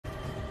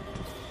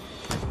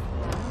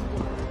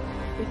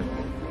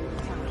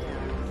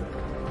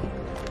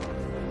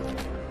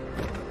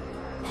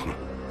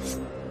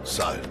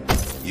So,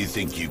 you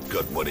think you've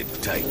got what it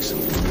takes?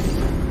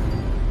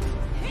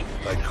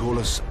 They call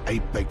us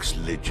Apex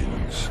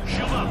Legends.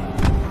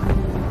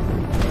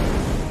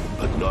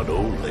 But not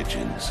all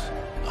legends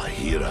are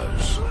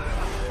heroes.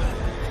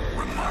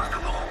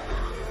 Remarkable.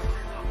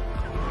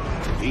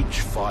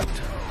 Each fight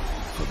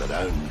for their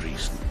own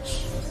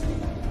reasons.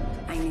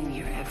 I knew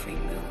your every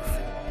move.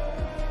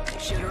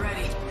 Shoot her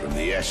ready. From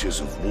the ashes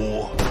of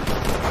war,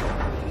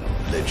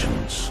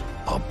 legends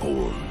are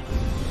born.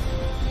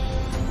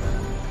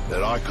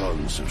 They're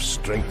icons of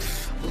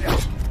strength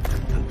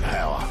and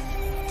power.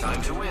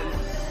 Time to win.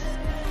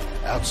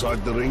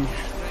 Outside the ring,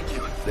 Thank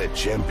you. they're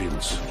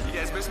champions. You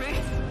guys miss me?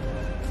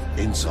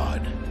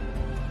 Inside,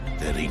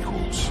 they're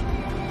equals.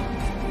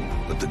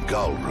 But the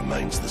goal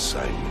remains the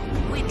same.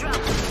 We drop.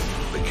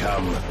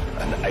 Become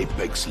an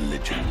Apex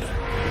Legend.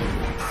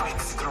 Fight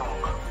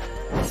strong.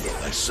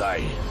 They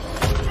say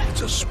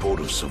it's a sport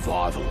of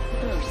survival.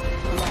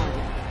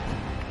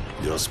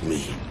 You ask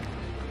me,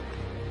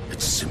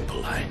 it's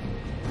simple, eh?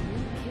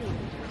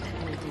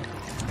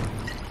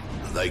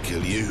 They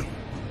kill you,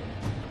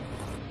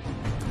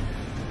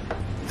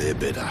 they're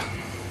better.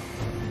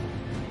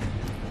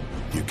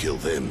 You kill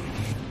them,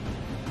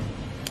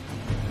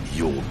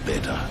 you're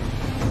better.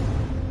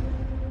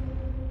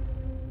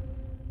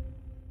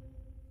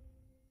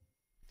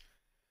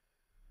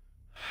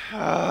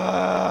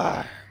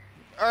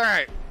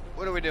 Alright,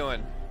 what are we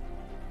doing?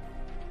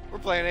 We're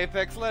playing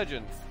Apex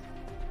Legends.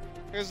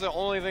 Here's the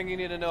only thing you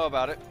need to know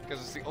about it, because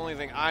it's the only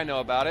thing I know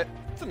about it.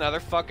 It's another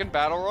fucking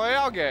Battle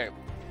Royale game.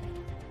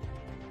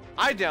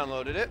 I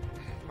downloaded it.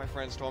 My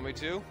friends told me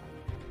to.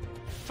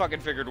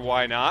 Fucking figured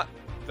why not?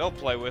 They'll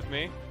play with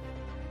me.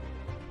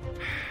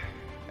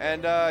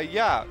 And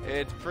yeah,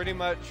 it's pretty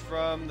much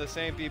from the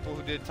same people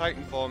who did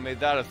Titanfall and made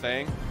that a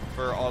thing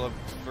for all of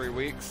 3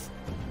 weeks.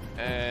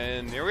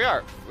 And here we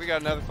are. We got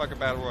another fucking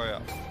Battle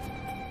Royale.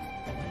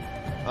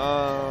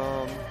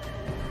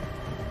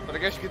 But I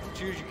guess you get to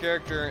choose your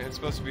character, and it's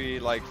supposed to be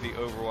like the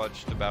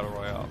Overwatch to Battle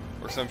Royale,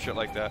 or some shit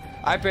like that.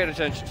 I paid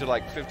attention to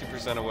like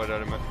 50% of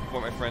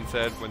what my friend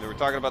said when they were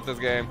talking about this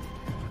game.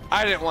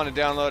 I didn't want to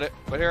download it,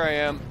 but here I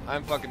am.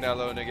 I'm fucking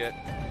downloading it,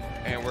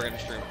 and we're gonna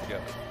stream it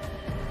together.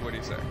 What do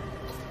you say?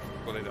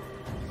 Well, they don't.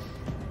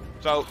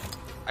 So,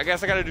 I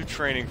guess I gotta do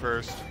training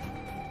first,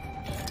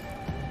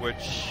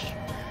 which...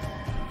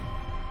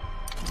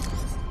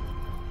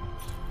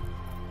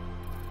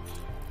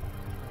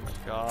 Oh my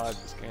god,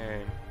 this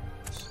game.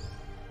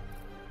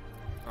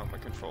 Oh, my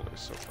controller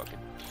is so fucking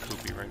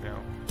poopy right now.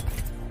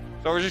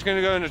 So we're just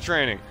gonna go into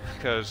training,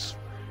 because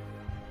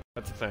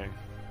that's the thing.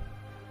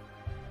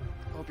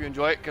 Hope you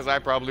enjoy it, because I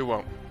probably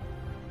won't.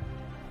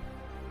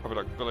 Over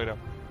there, go lay down.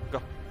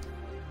 Go.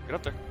 Get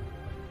up there.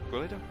 Go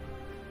lay down.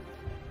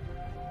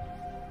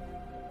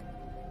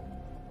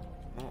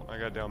 Oh, I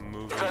got down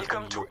moving.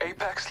 Welcome to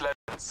Apex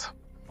Legends.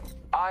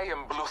 I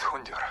am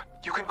Bloodhunder.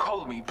 You can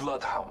call me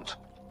Bloodhound.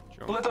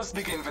 Let us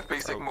begin with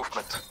basic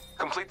movement.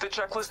 Complete the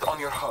checklist on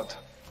your HUD.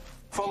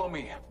 Follow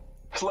me.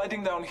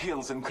 Sliding down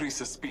hills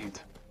increases speed.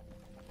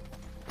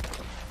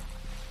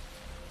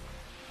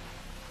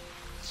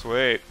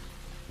 Sweet.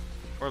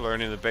 We're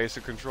learning the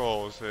basic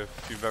controls.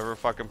 If you've ever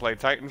fucking played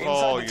Titanfall,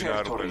 Inside the you know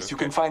how to play territories, this you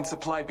game. can find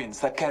supply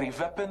bins that carry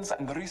weapons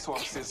and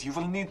resources you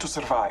will need to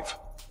survive.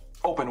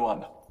 Open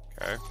one.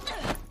 Okay.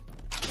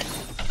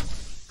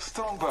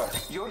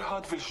 Strongbar, your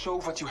HUD will show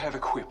what you have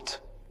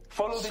equipped.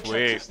 Follow the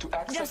Sweet. checklist to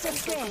access and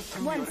filter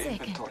through One your second.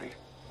 inventory.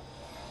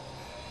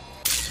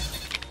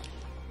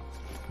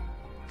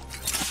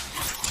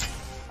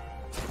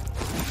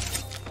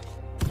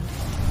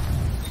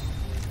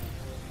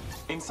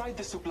 Inside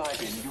the supply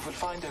bin, you will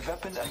find a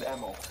weapon and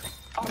ammo.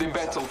 The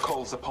battle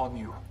calls upon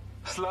you.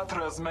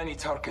 Slaughter as many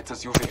targets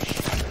as you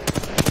wish.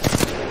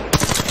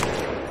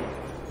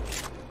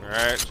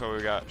 Alright, so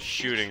we got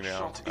shooting now.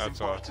 Shot is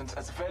That's all. important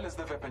as well as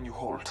the weapon you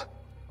hold.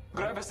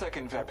 Grab a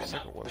second weapon.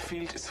 The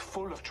field is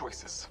full of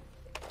choices.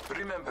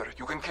 Remember,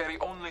 you can carry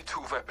only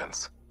 2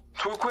 weapons.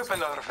 To equip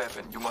another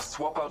weapon, you must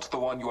swap out the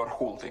one you are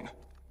holding.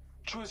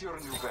 Choose your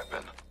new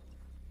weapon.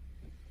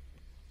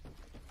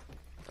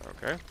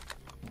 Okay.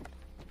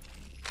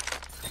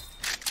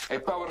 A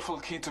powerful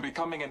key to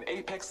becoming an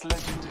Apex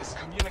Legend is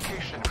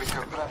communication with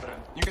your brethren.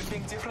 You can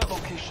ping different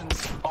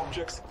locations,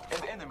 objects,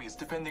 and enemies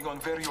depending on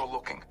where you're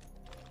looking.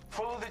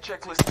 Follow the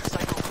checklist to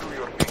cycle through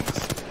your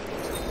pings.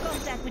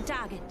 Contact with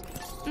target.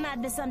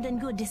 Might be something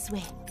good this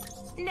way.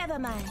 Never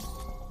mind.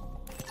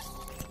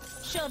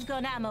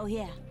 Shotgun ammo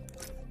here.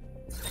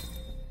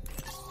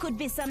 Could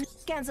be some...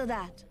 Cancel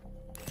that.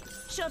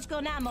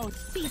 Shotgun ammo.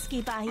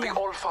 Peacekeeper The here.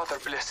 All-Father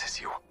blesses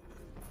you.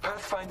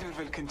 Pathfinder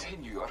will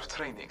continue your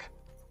training.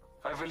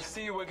 I will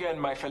see you again,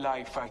 my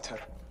fellow fighter.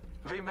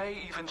 We may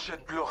even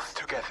shed blood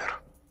together.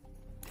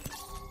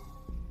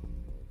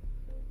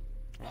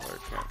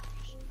 Okay.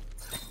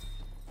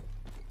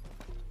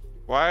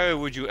 Why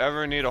would you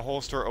ever need a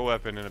holster a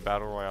weapon in a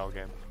battle royale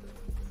game?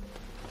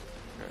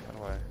 Okay, how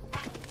do I...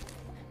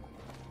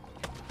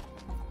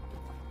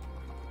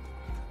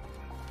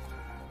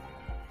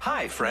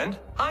 Hi, friend.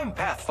 I'm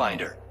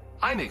Pathfinder.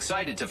 I'm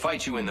excited to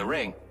fight you in the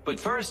ring, but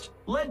first,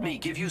 let me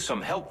give you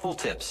some helpful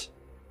tips.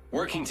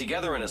 Working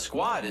together in a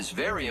squad is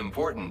very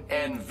important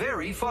and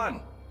very fun.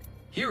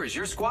 Here is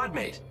your squad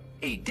mate,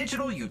 a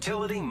digital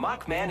utility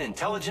Mockman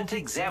Intelligent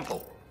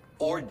Example,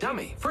 or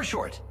Dummy for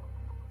short.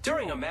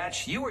 During a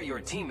match, you or your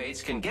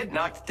teammates can get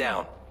knocked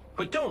down.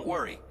 But don't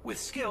worry, with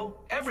skill,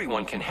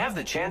 everyone can have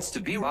the chance to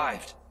be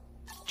revived.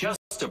 Just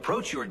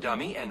approach your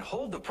dummy and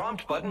hold the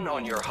prompt button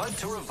on your HUD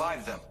to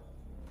revive them.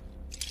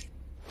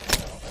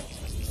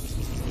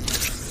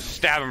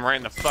 Stab him right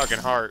in the fucking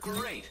heart.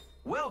 Great.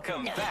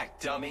 Welcome back,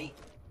 dummy.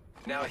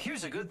 Now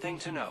here's a good thing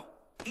to know.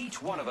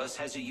 Each one of us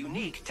has a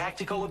unique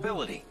tactical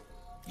ability.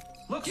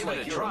 Looks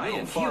like you're a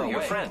little far away.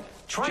 Your friend.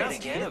 Try it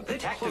again. Hit the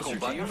tactical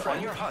button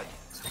on your HUD.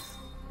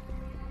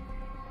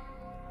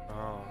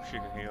 Oh, she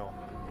can heal.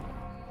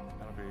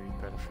 That'll be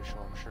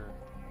beneficial, I'm sure.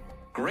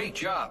 Great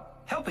job.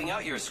 Helping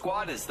out your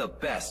squad is the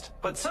best,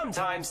 but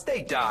sometimes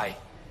they die.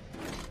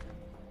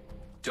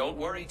 Don't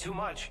worry too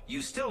much.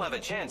 You still have a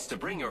chance to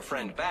bring your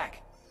friend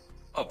back.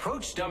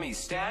 Approach Dummy's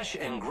stash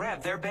and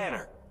grab their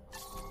banner.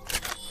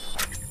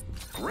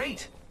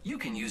 Great! You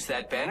can use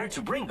that banner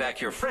to bring back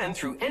your friend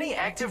through any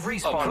active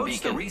respawn beacon. Approach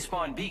the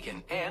respawn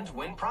beacon, and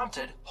when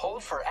prompted,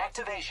 hold for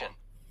activation.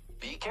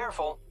 Be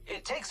careful.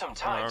 It takes some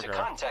time to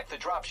contact the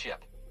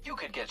dropship. You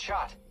could get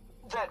shot.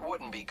 That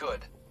wouldn't be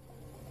good.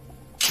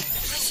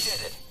 You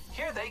did it.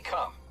 Here they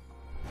come.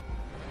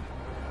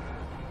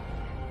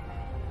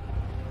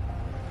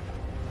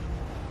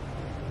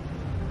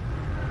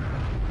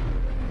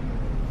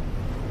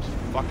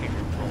 Fucking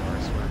controller,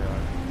 I swear to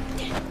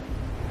God.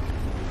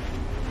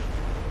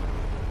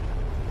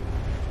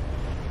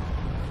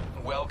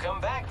 Welcome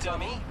back,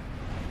 dummy.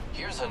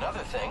 Here's another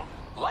thing.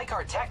 Like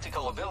our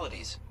tactical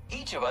abilities,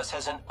 each of us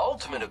has an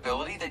ultimate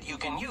ability that you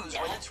can use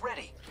when it's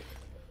ready.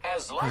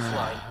 As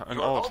Lifeline,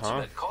 your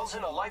ultimate calls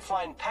in a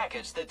Lifeline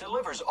package that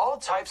delivers all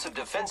types of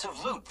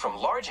defensive loot from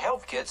large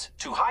health kits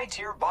to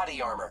high-tier body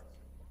armor.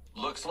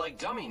 Looks like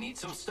Dummy needs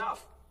some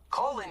stuff.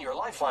 Call in your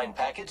Lifeline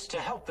package to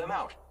help them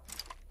out.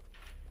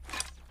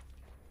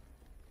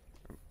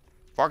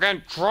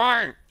 Fucking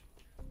trying!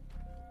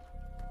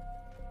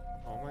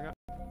 Oh my god.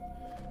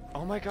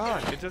 Oh my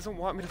god, it doesn't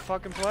want me to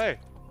fucking play.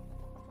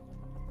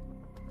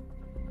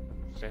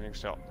 Standing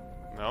still.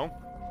 No.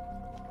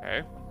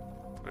 Okay.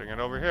 Putting it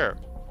over here.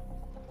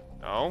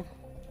 No.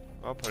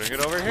 Well, putting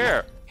it over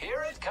here.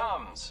 Here it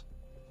comes.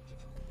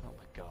 Oh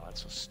my god,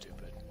 so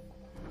stupid.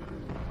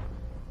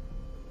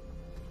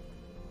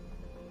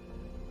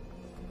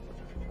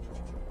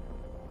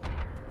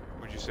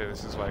 Would you say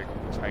this is like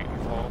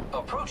Titanfall?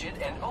 Approach it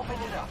and open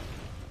it up.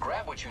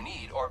 Grab what you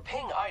need or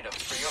ping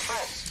items for your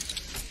friends.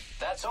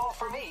 That's all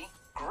for me.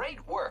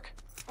 Great work.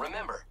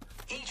 Remember,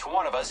 each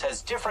one of us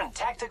has different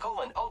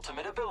tactical and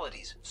ultimate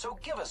abilities, so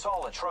give us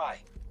all a try.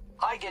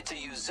 I get to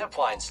use zip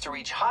lines to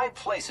reach high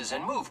places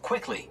and move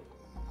quickly.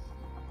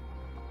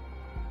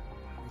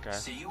 Okay.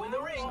 See you in the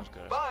ring. Sounds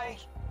good, Bye.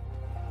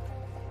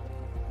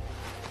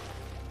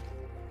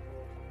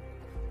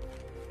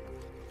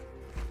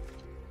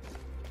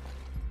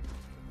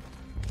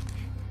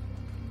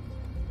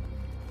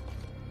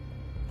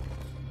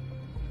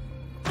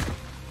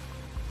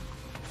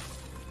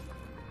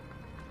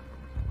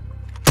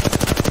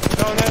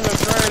 Don't end the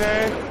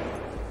training.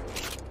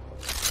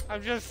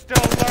 I'm just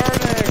still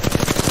learning.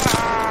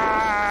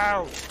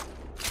 Wow.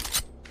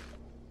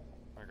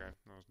 Okay,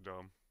 that was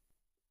dumb.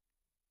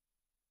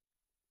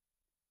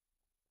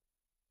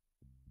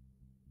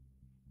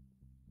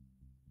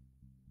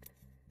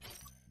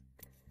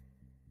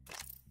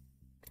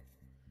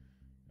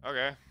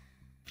 Okay.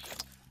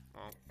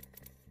 Well.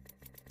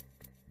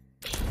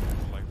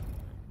 Life.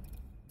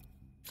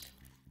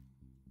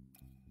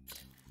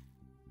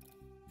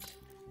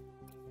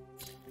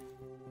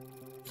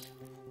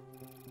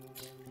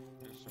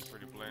 There's some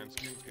pretty bland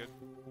skin, kid.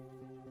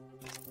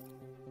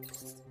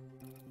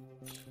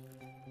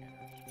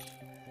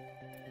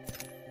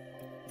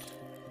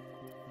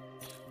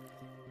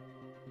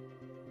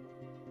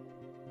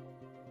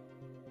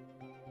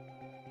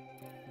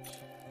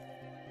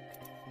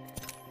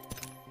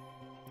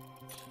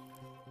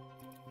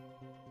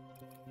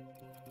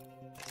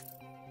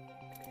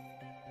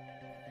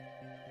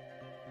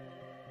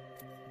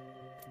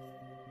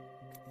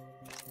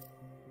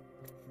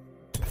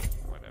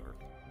 Whatever.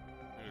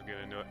 Let's just get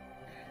into it.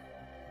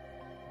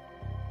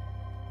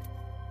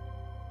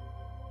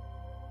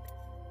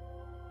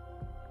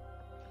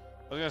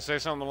 I was gonna say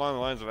something along the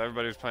lines of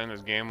everybody's playing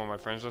this game on my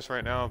friends list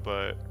right now,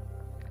 but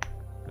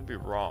I'd be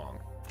wrong.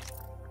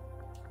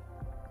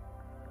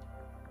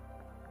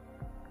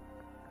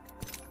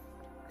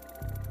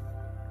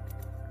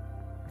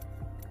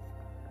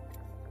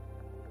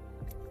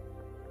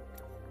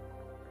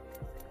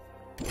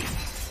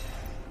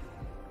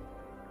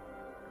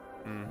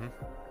 Mm-hmm.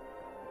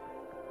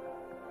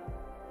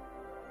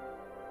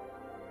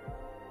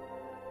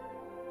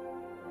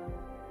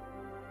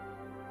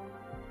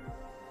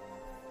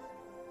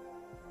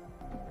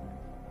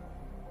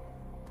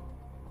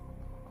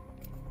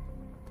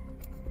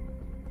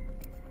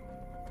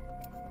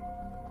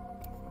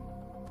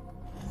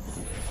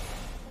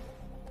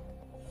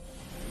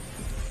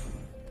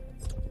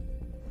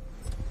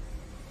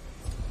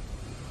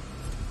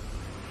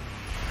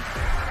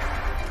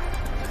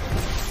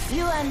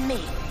 You and me.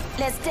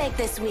 Let's take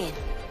this win.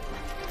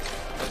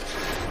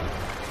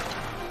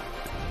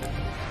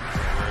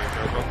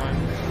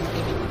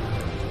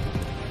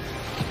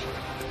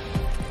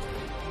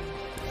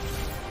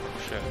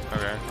 Shit,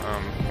 okay,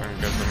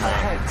 I guess I'm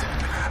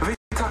Ahead. We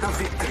talk of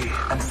victory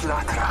and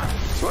slaughter.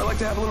 So I like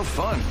to have a little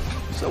fun.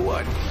 So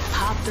what?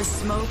 Pop the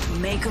smoke,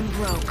 make 'em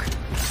broke.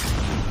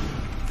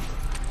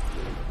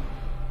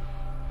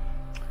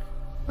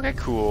 Okay,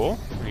 cool.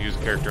 I use a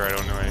character I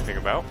don't know anything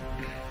about.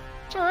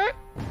 It's alright.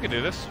 We can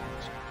do this.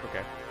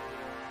 Okay.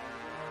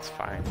 It's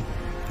fine.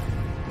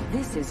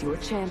 This is your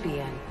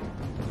champion.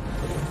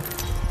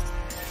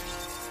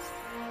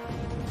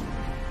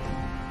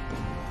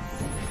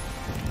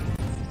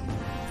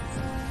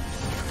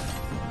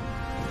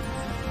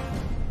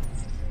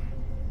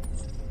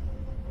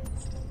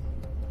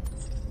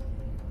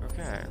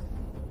 Okay.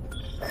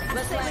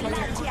 Let's land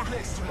here.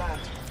 Place to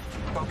land.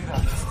 Copy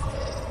that.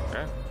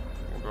 Okay.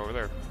 We'll go over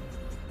there.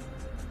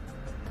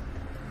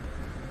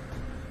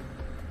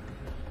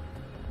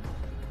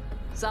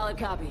 Solid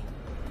copy.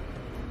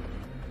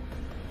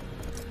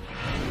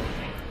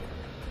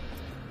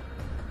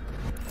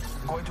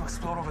 Going to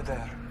explore over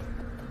there.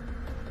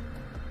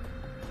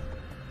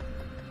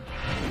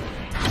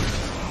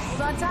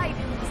 Hold on tight.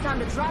 It's time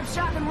to drop,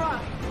 shock, and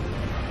rock.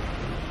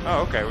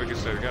 Oh, okay. We can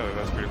stay together.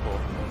 That's pretty cool.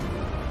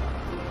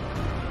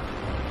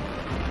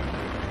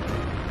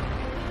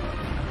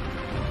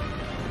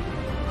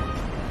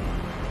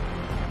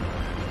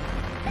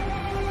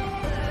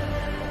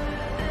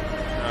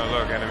 Oh,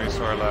 look. Enemies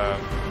to our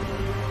left.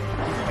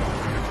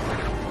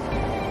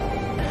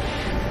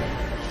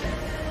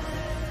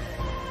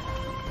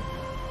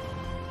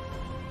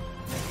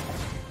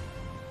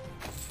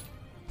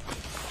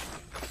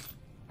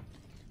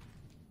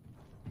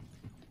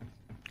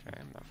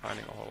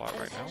 Finding a whole lot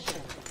right now.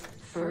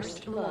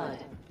 First blood.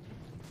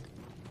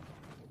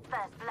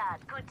 First blood.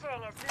 Good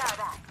thing it's not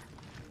that.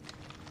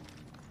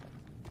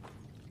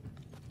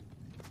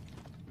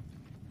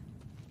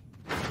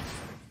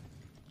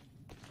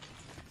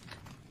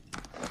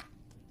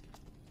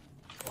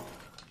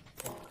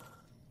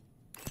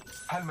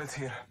 Helmet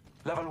here.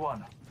 Level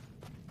 1.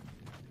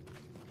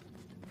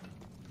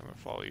 I'm gonna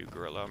follow you,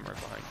 gorilla. I'm right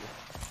behind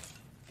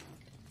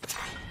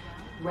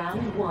you.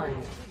 Round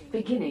 1.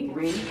 Beginning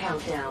ring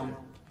countdown.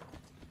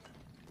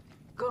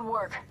 Good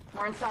work.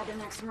 We're inside the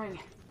next ring.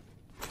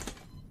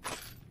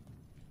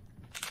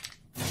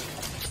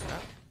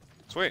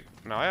 Sweet.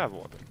 Now I have a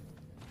weapon.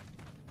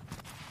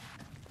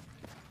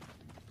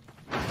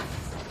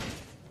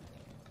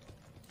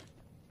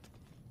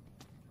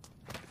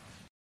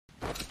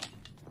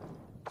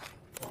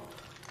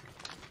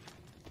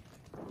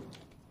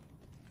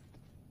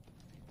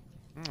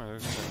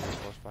 There's enemies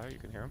close by. You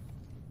can hear them.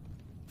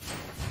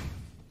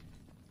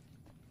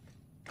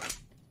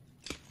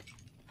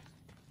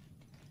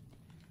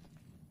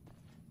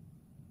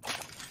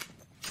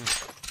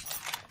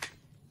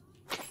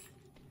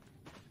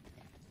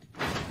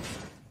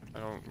 I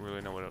don't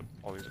really know what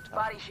all these attacks.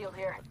 Body shield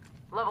here.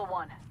 Level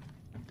 1.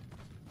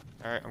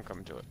 Alright, I'm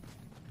coming to it.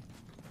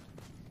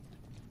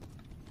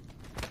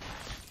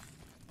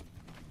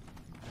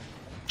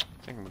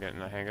 I think I'm getting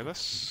the hang of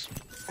this.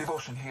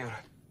 Devotion here.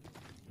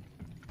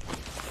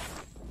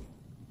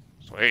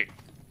 Sweet.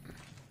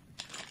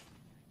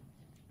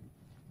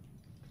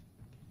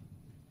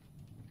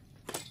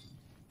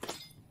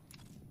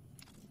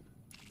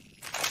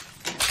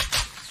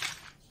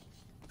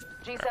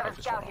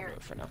 G7 scout here.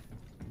 For now.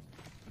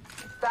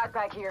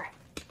 Backpack here.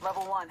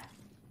 Level 1. Already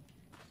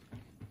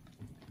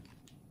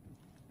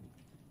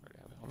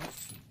have a helmet.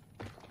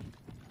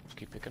 Just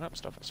keep picking up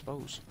stuff, I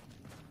suppose.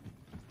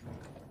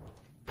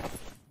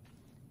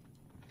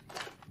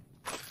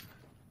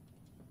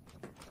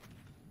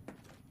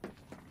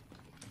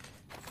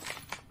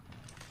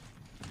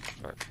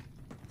 Alright.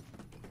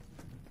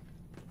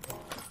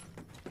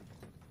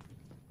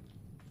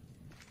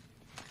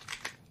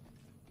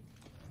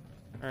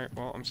 Alright,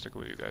 well, I'm sticking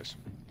with you guys.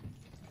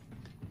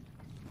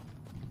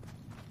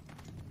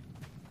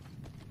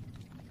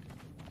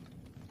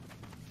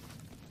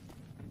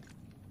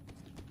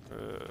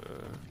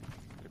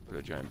 They put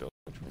a giant building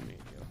between me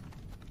and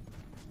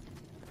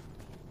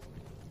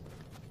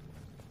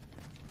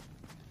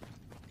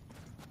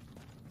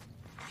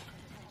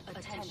you.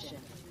 Attention.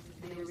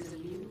 There is a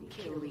new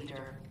kill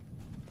leader.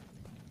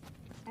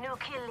 New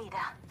kill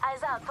leader.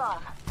 Eyes out for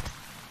him.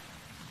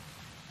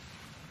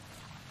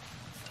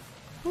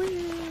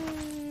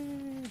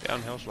 Whee!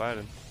 Downhill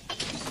sliding.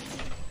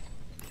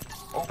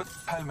 Open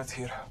helmet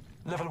here.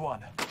 Level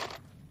 1.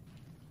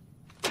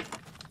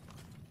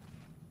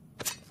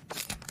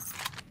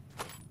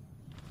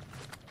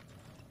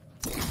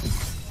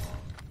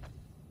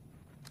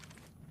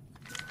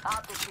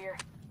 Optic here.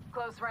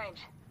 Close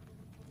range.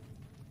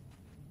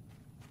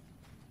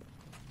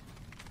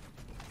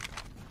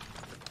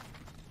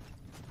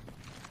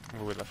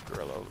 We left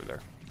gorilla over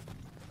there.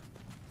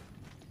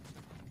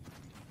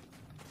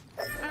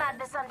 Might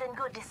be something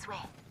good this way.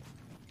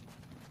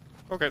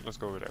 Okay, let's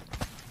go over there.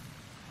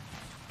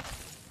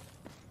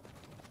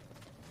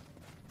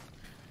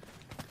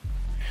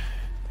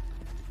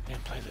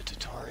 play the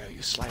tutorial.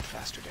 You slide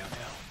faster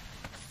downhill.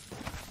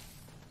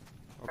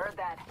 Heard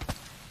that.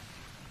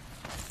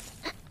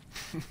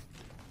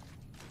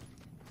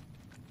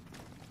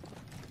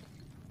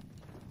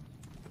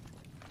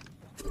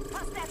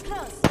 Hostile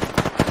close.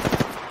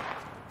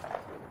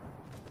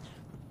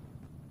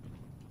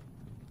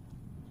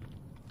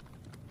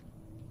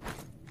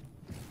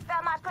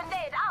 Thermite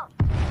grenade out.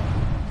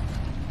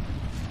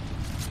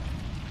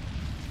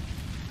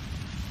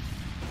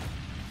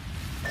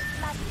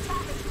 My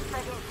target is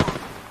ready.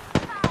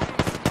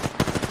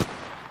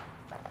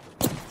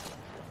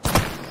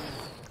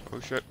 Oh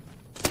shit.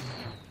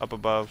 Up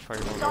above. I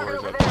don't know Target where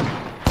over he's there. at.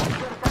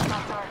 Good effect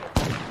on target.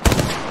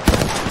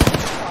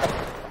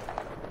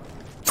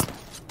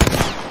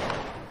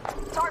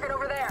 Target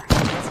over there.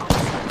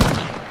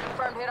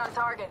 Confirmed hit on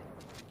target.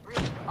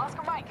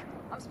 Oscar Mike,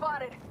 I'm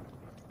spotted.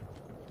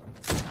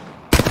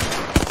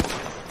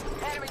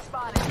 Enemy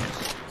spotted.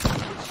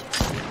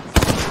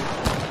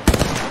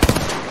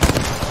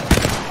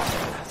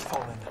 Has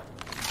fallen.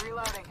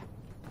 Reloading.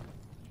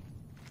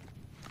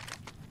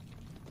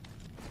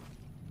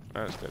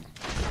 That's good.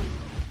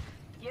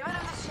 Give it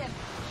him the ship.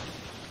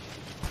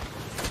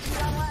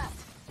 Down left.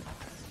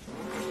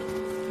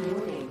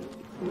 Warning.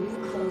 Ring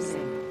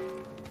closing.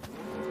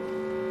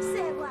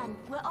 Say one.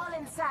 We're all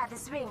inside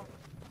this ring.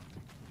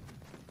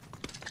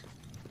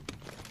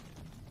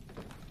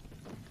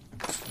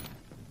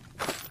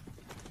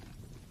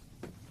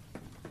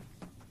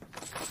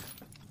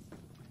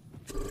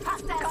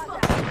 Hostile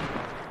spot.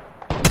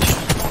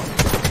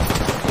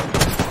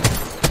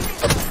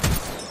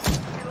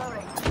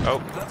 Reloading. Oh,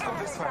 Let's go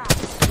this way.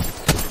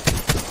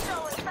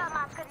 Throwing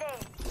thermite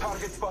grenade.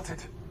 Target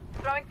spotted.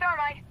 Throwing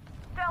thermite.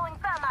 Throwing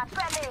thermite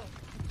grenade.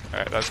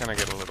 alright, that's gonna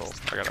get a little.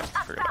 I gotta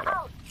figure that Hostile out.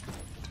 out.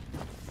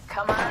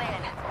 Come on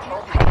in.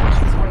 Old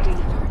page is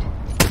waiting.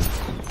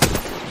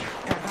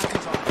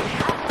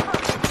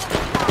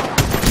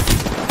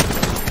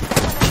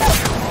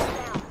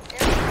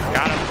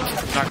 Got him.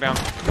 Knocked down.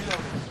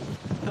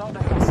 Not a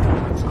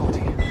hostile,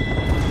 Scotty.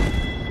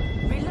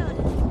 Reload.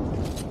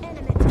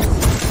 Enemy.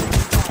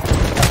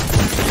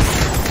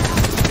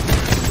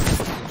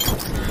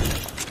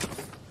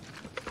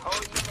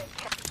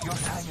 Your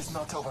time is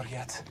not over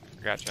yet.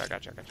 Gotcha,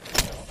 gotcha, gotcha.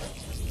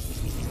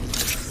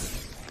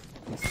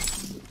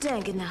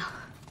 Dang it now.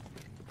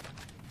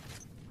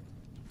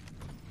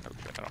 Oh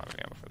shit, I don't have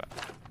any ammo for that.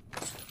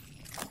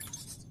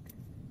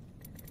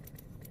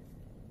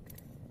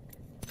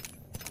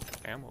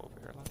 Ammo over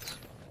here, lots.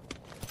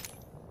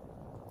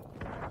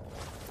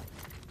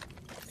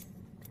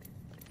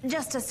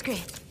 Just a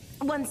scrape.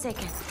 1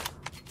 second.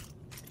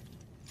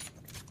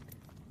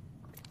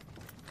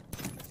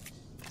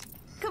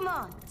 Come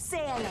on,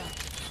 say hello.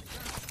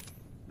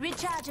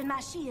 Recharging my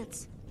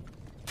shields.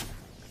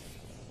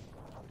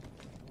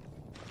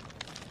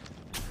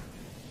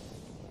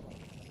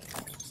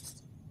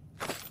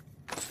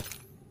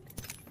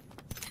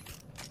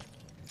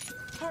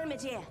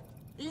 Helmet here.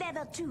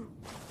 Level 2.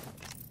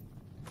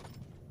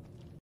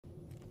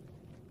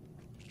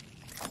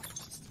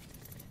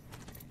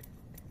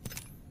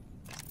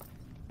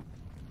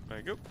 There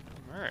you go.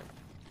 Alright.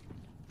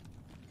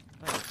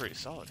 Oh, we're pretty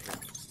solid here.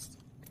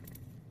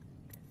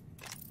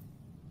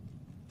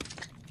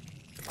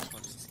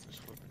 This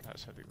weapon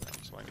has heavy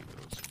rounds, so I need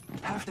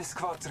those. Half the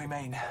squads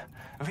remain.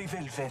 We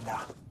will win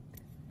now.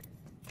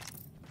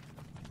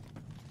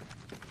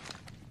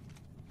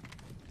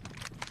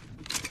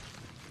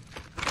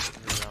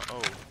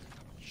 Oh,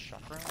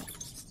 shock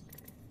rounds?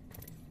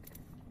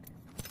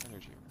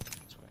 Energy.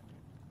 That's what I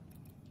need.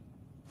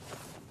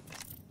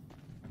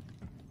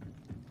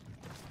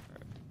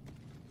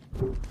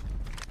 Alright.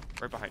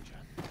 Right behind you.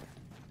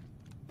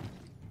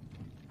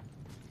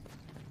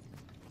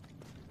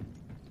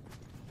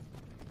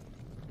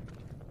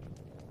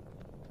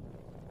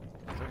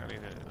 I think I need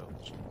any of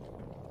those.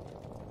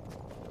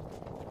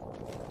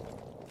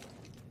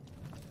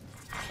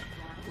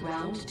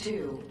 Round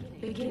 2.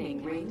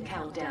 Beginning ring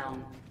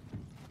countdown.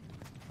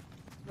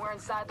 We're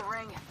inside the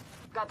ring.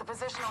 Got the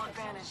positional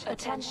advantage.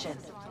 Attention.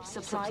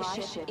 Supply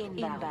ship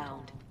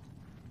inbound.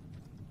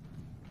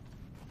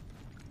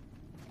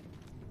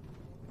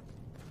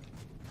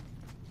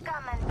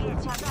 Come and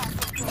get your gun.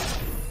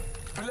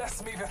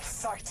 Bless me with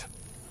sight.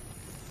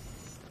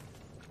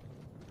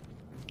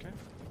 Okay.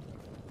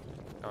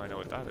 Now I know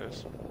what that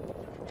is.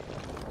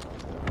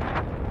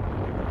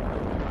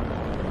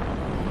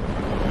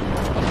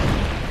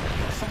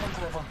 Someone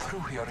traveled through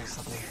here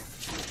recently.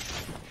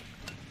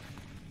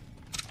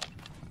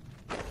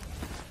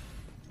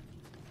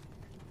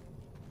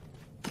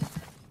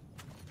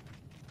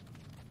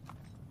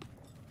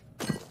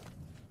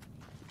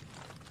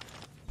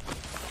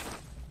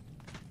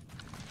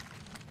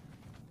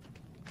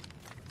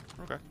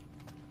 Okay.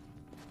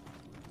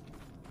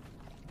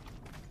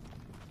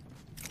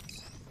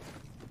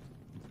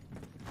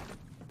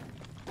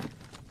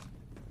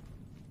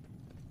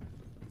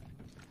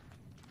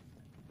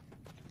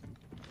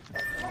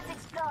 Let's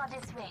explore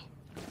this way.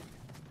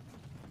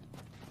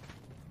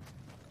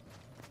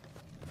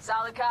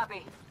 Solid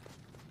copy.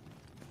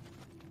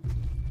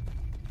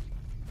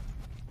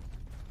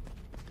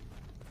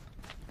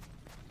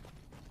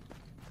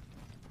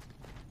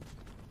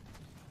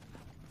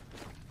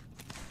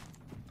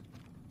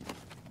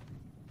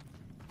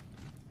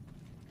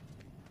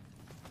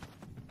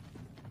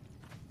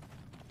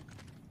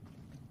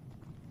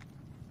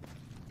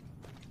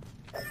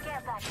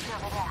 package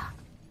over there.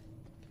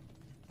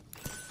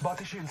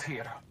 Body shields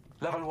here.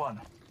 Level 1.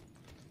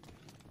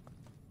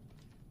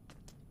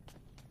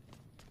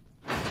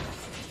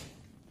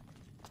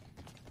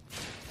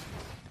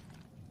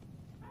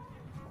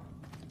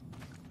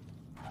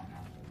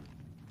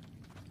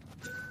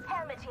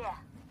 Helmet here.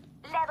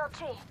 Level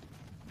 3.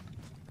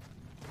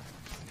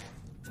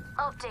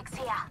 Optics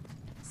here.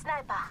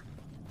 Sniper.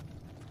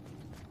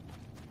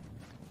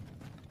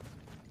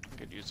 I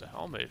could use a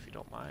helmet if you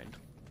don't mind.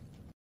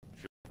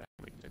 If you want that,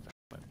 we can take the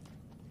helmet.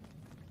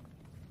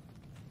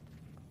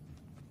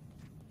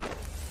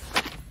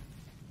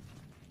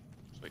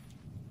 Sweet.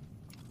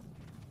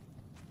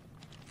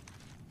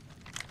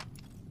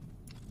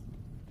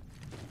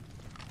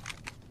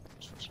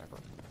 Just for sniper.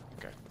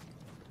 Okay.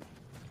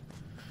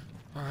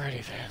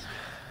 Alrighty then.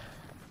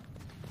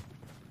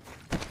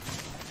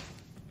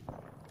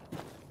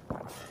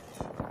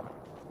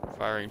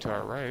 Firing to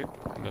our right,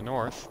 in the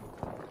north.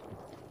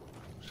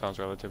 Sounds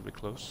relatively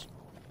close.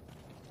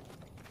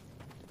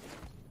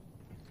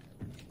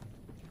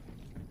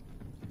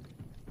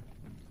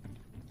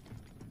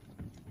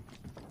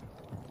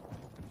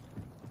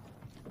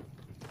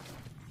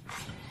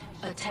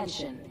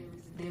 Attention,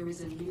 there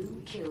is a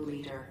new kill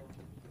leader.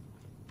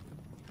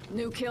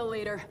 New kill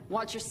leader.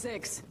 Watch your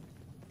 6.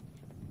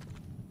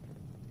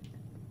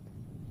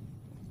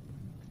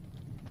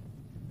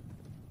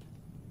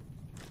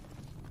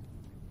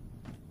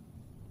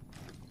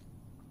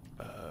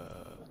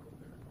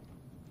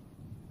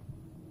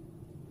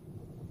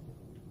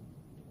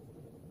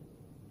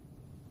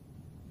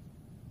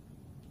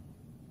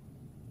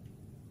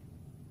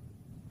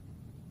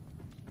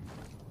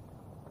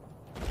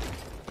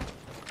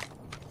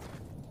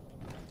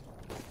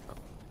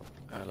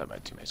 I let my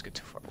teammates get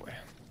too far away.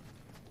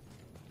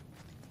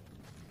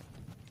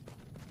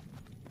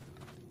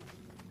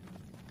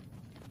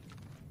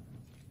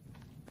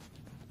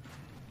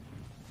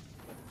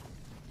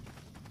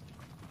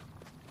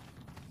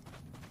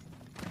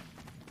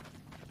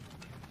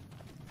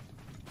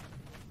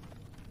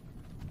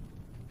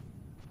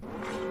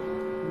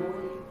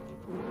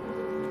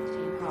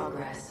 In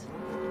progress.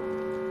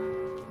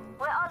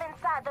 We're all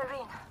inside the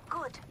ring.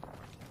 Good.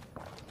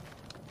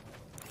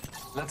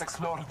 Let's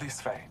explore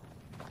this way.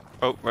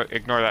 Oh, wait,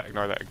 ignore that,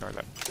 ignore that, ignore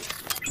that.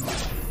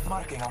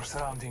 Marking our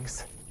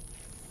surroundings.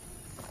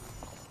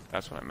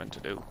 That's what I meant to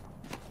do.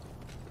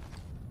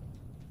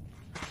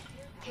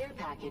 Care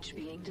package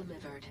being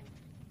delivered.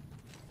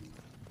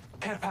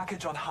 Care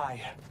package on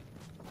high.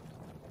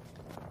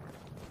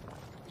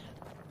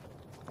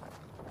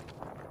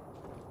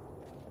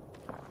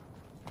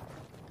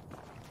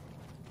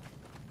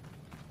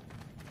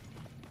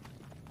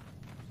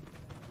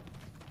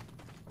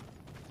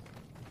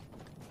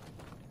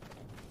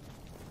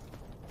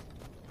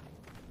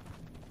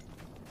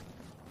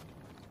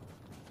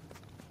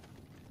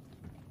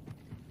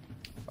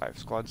 Five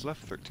squads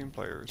left, 13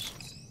 players.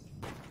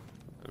 That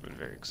would have been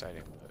very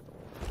exciting. But...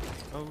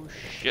 oh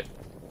shit.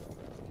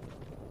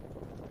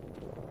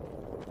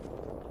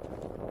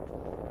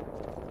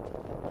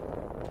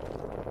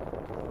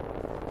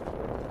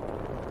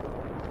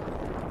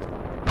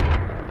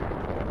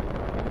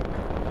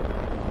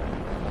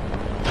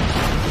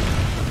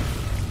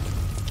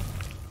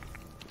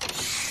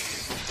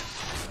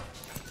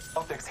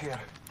 Optics here.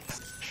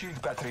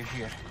 Shield battery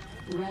here.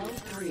 Round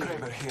 3.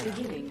 Kraber here.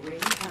 Beginning ring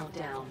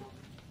countdown.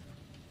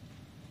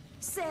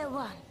 Say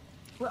 1.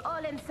 We're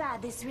all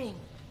inside this ring.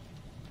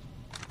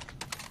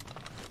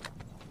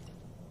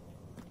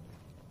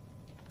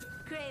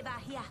 Kraber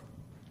here.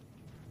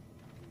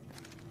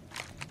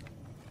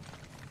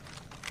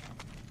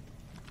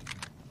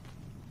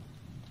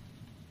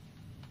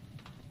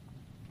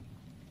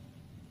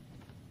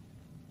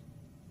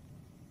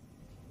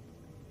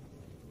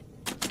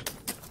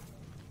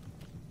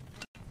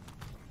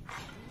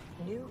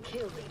 New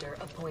kill leader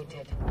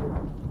appointed.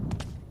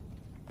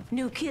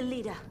 New kill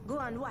leader. Go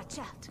on, watch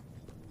out.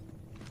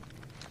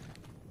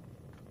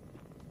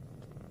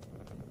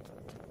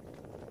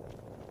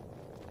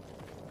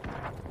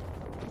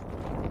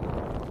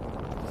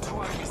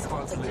 Two enemy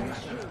squads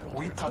live.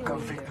 We talk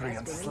of victory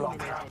and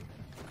slaughter.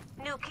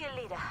 New kill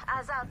leader.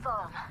 Eyes out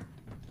for him.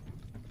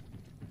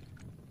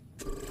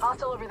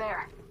 Hostile over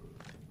there.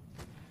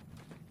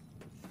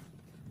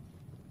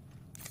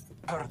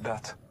 Heard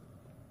that.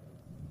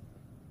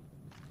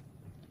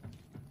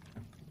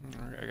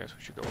 Alright, I guess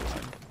we should go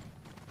line.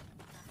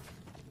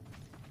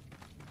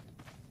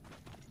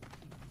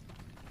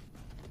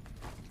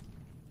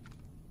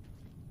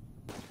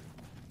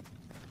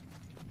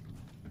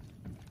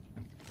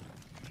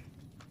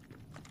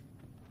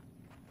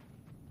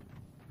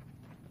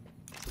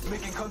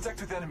 Making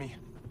contact with enemy.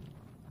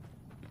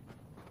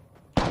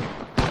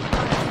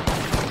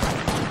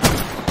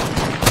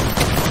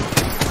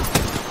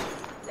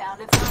 Down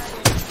to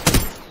target.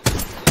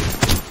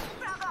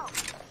 Bravo!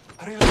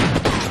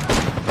 Reloading.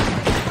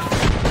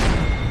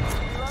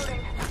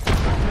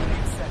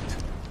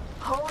 Set.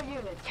 Whole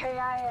unit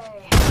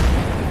KIA.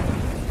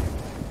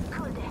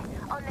 Good.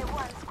 Only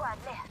one squad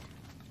left.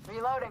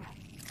 Reloading.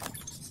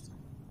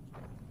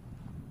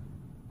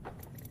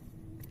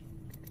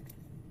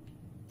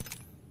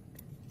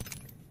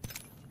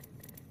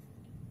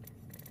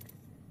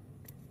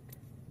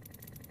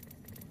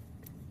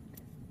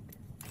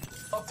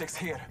 Optics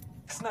here.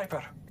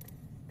 Sniper.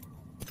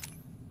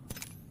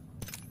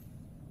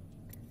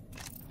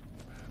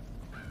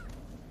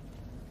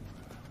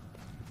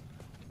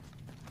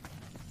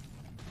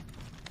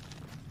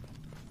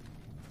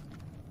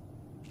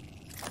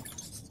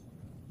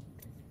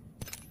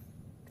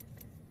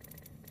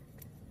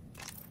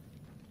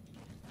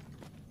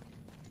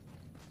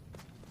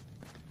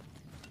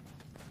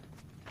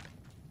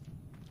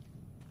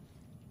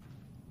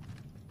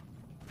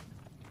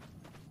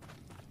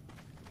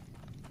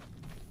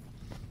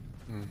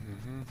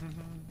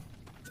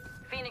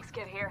 Phoenix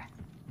kid here.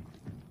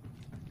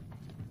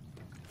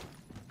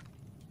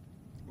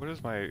 What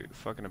does my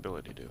fucking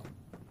ability do?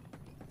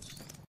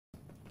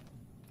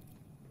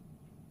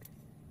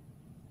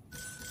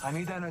 I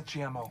need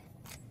energy ammo.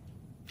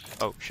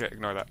 Oh shit,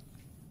 ignore that.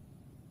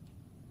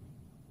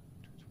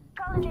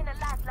 Calling in a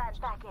lifeline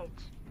package.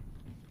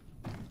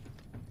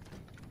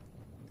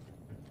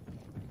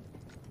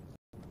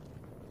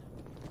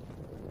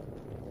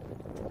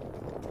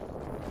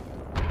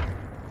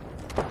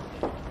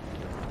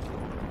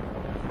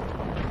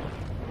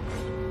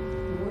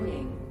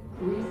 Warning,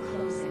 ring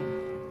closing.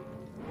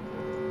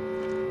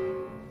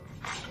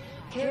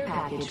 Care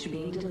package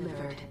being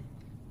delivered.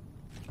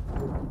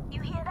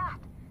 You hear that?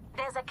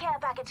 There's a care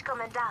package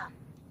coming down.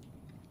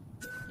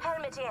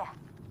 Helmet here.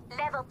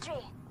 Level 3.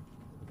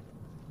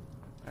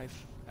 I have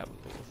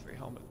a level 3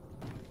 helmet.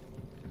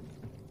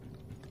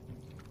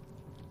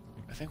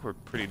 I think we're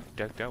pretty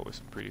decked out with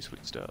some pretty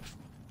sweet stuff.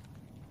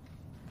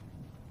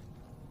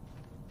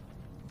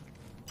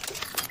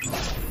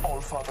 All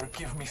Father,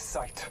 give me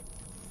sight.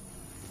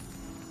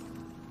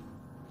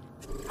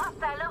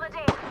 Hostile over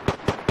there.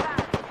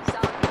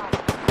 Solid copy.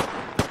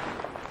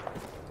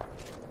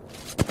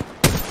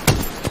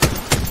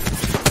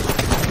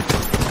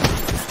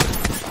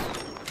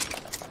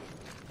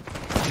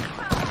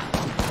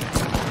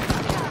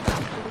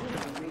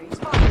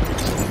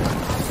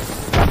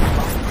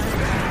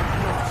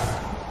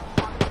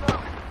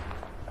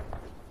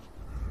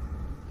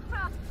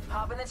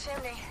 Hop in the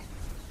chimney.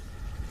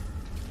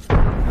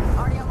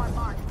 Already on my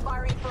mark.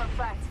 Firing for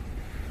effect.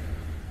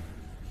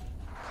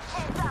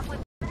 Heads up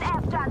with an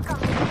airstrike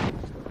coming.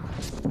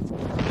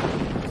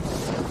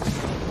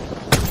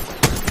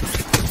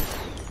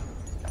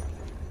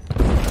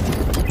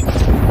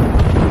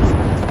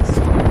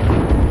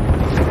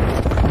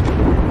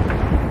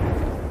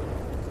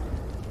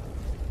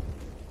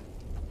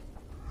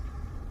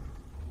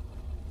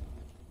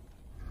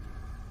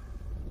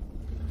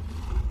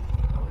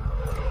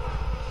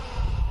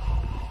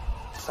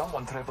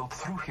 Someone traveled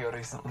through here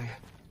recently.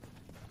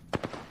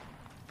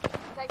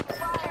 Take the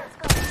fire.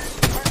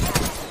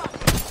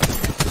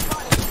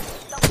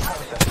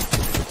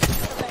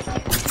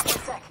 One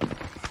sec.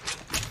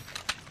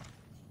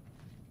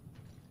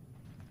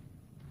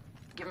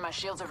 Give my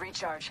shields a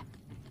recharge.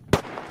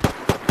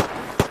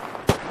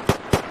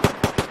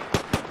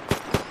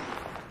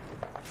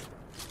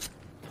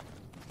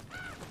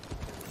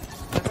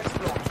 Let's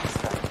explore this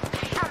time.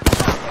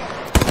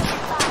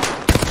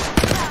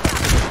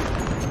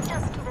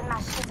 Just giving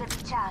my shields a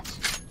recharge.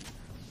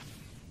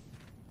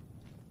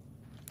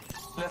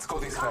 Let's go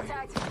this way.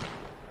 Contact.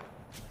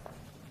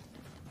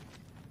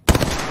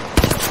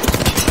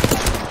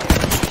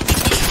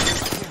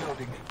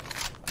 Reloading.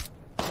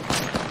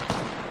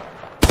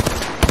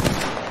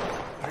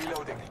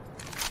 Reloading.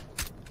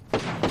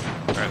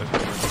 Alright, let's go.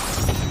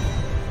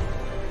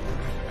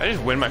 I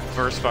just win my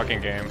first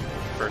fucking game.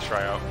 First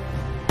tryout.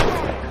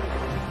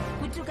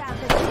 We took out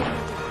the Trinity.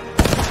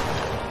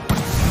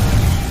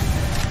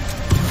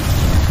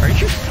 Are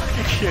you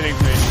fucking kidding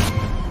me?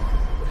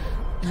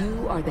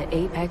 You are the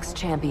Apex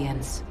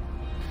champions.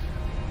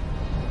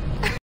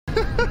 I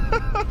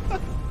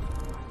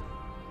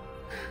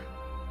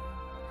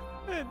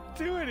didn't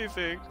do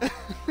anything.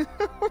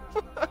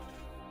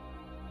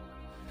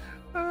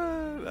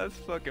 That's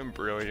fucking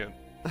brilliant.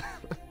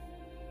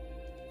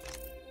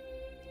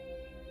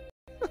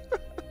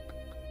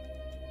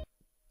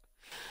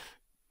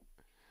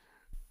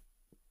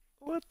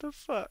 What the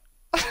fuck?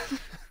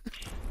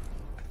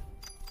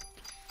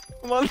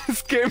 I'm on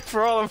this game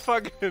for all of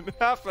fucking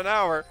half an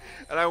hour,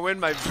 and I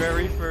win my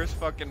very first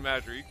fucking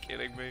match. Are you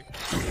kidding me?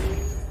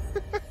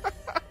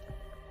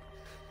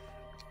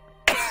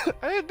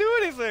 I didn't do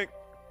anything.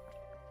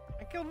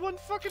 I killed one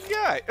fucking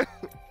guy.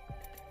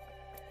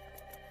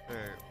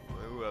 Alright,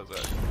 who was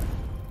that?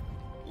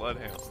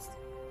 Bloodhound.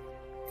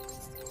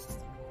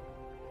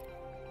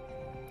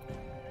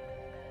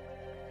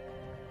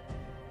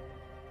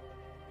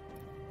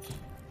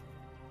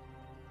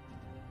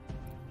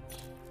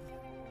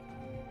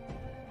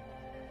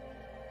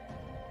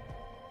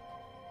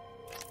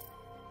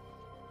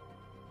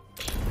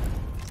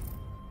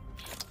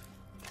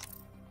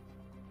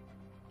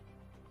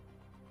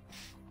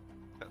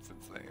 That's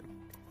insane.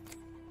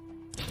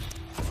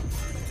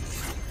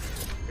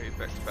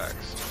 Apex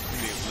packs.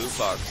 You need loot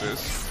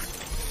boxes.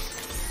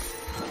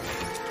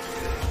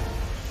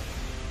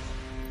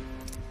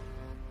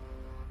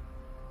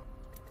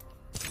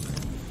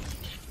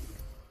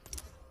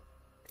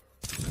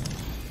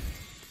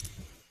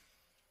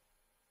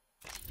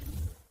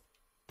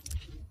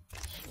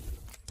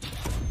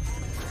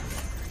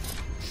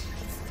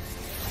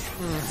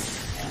 Alright,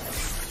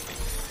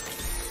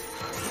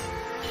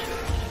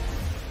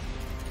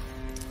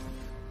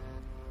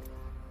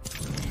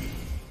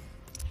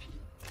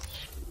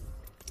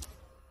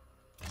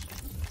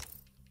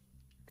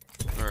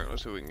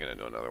 let's see if we can get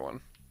into another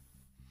one.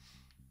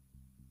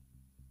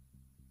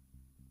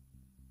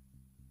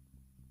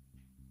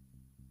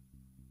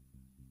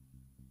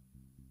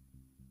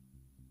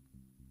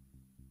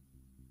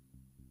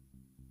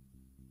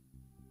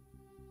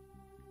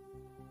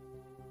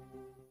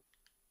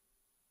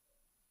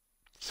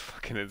 It's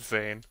fucking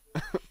insane.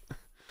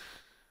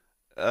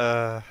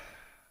 I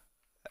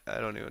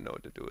don't even know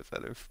what to do with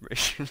that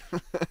information.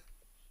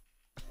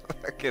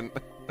 Fucking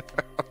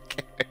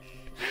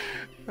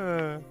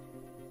okay.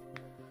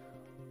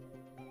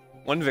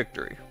 One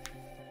victory.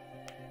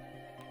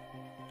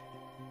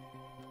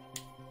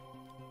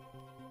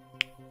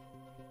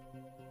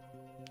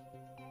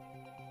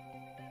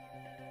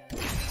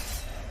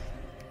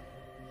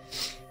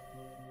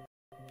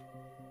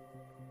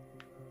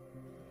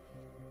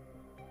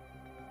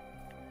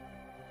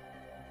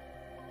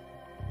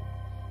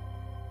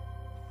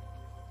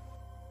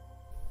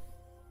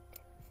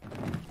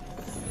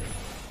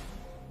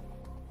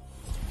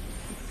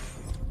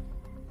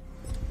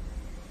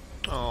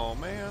 Oh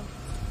man.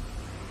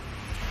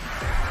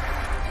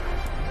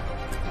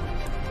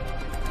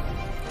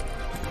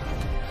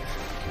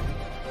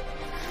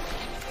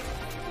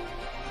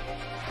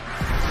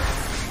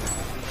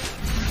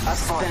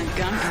 Spent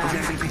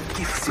gunpowder.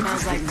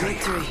 Smells like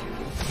victory.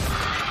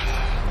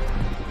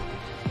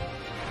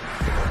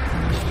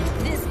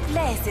 This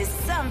place is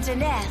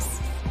something else.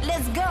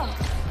 Let's go.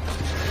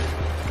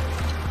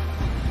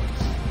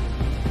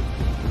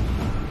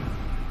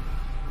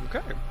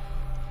 Okay.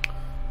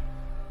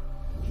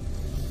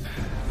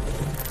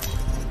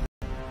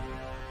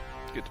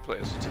 Get to play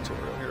as a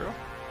tutorial hero.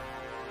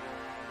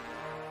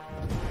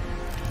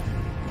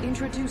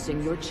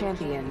 Introducing your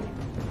champion.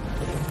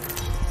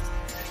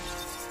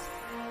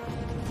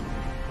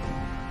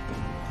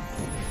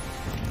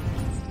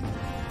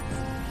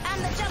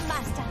 I'm the jump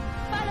master.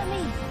 Follow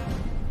me.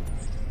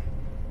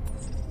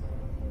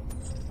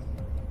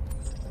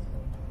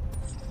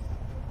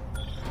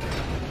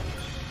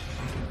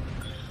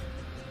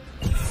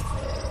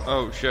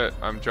 Oh shit,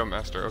 I'm jump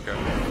master. Okay.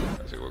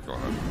 I see what's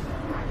going on.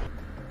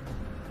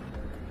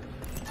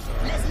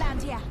 Let's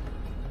land here.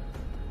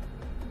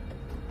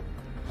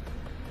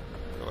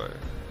 Go away.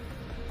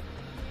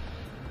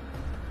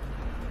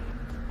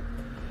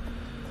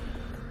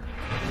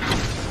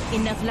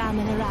 Enough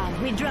lambing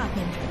around. We're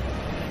dropping.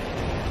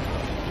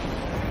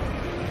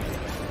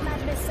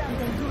 Might be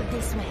something good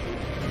this way.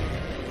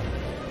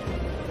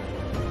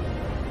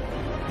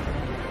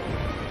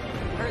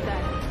 Heard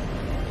that.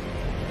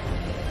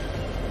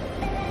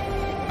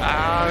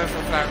 Ah, there's a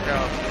flat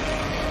girl.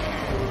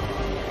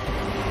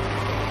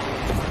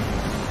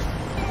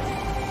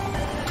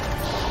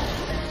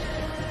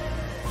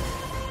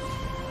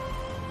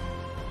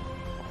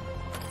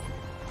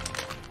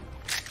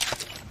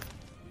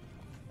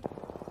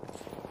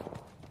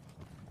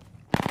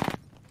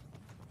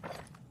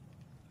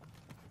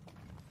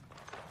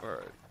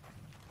 Alright.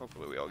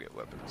 Hopefully we all get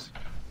weapons.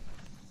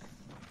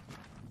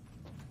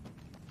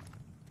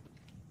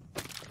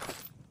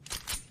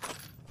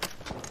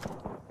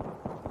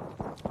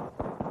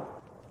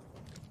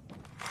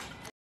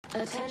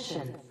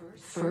 Attention.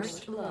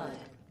 First blood.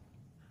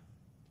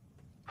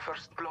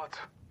 First blood.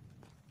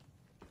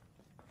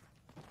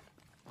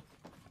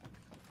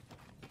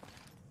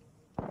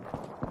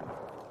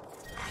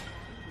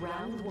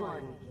 Round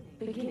 1.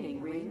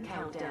 Beginning ring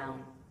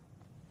countdown.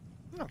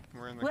 No,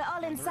 we're in the We're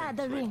all inside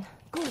the ring.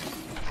 Good.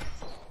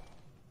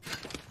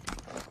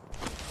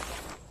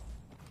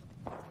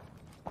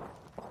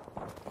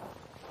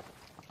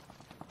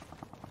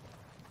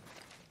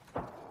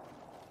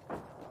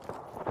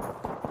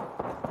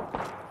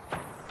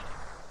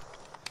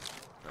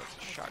 That's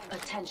a shot.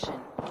 Attention.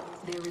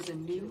 There is a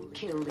new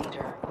kill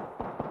leader.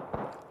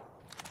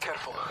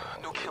 Careful,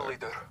 new kill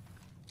leader.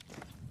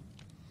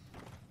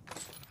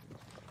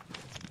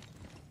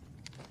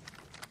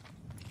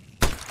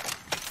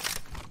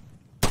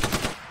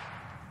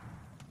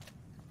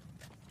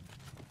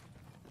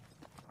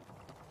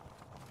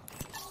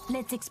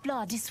 Let's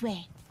explore this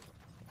way.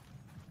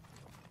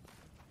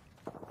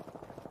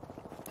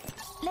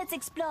 Let's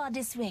explore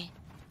this way.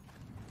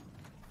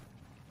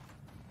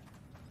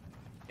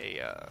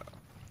 Hey,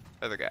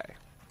 other guy.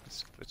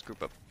 Let's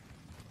group up.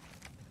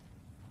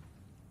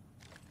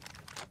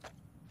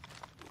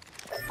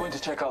 Point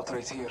to check out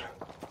right here.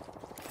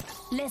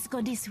 Let's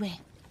go this way.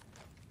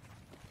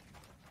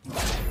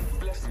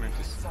 Bless me with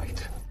this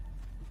sight.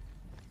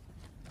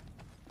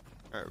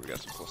 Alright, we got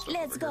some cool stuff.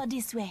 Let's over go here.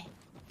 this way.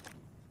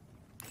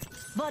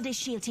 Body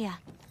shield here.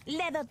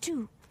 Level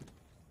 2.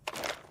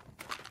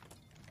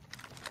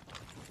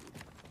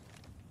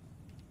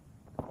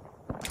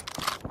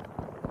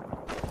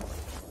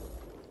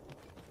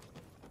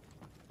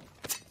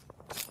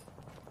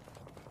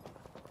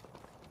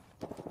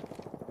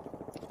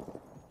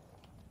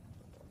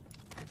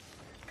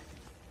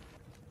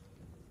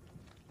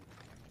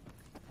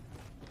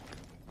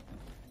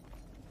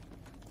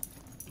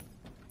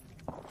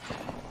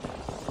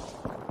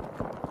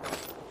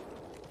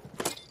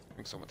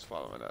 think someone's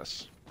following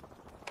us.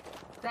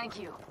 Thank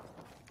you.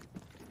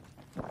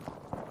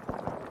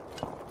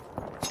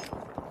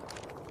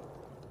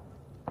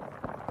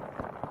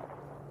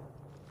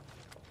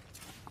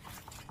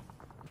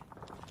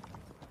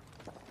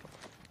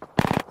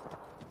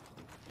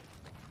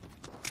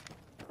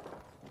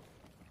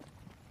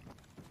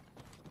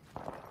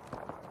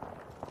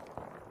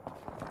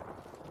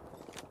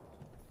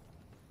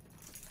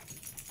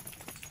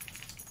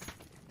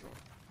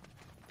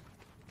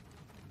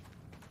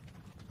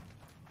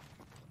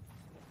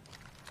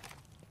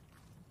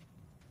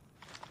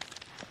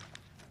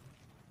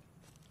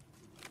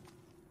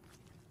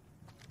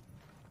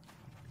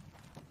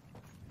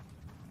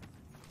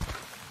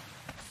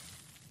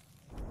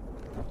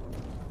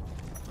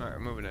 Alright,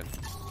 moving in.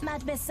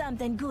 Might be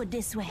something good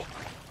this way.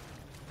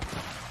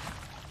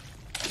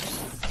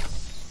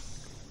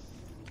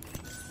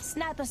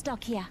 Sniper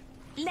stock here.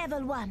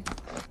 Level 1.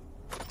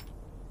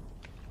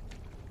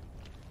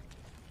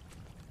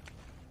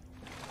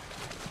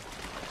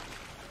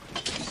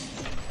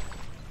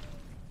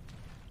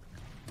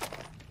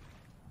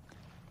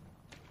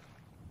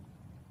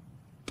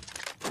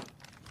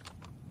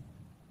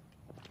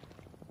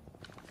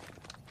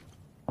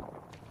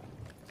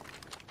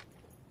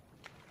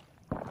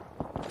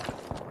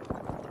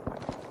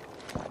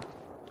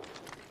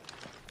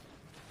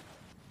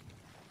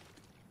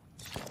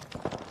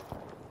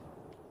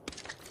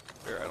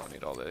 Here, I don't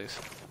need all these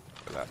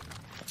for that.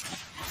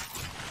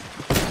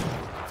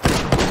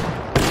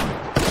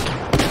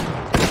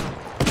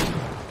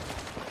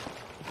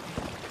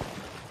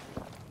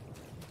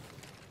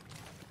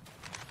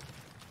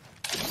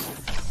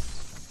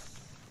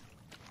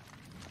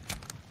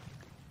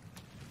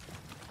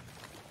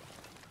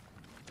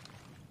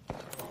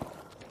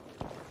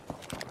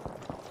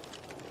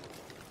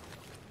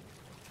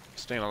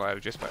 Staying alive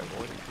just by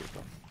avoiding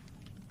people.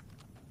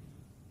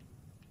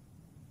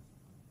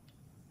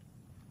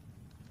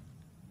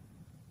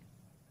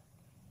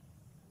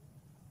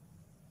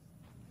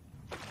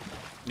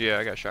 Yeah,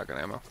 I got shotgun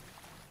ammo.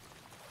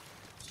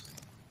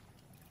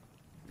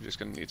 I'm just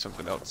gonna need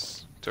something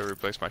else to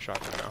replace my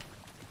shotgun now.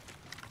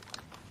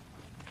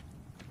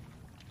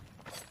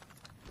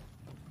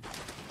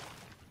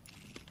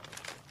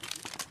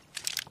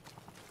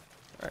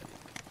 Alright.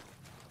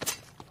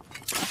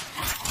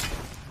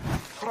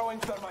 Throwing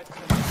thermite.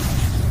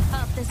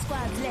 Half the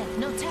squad's left.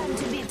 No time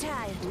to be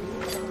tired.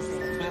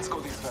 Let's go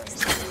this way.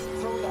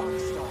 Throw the arc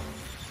star.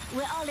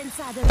 We're all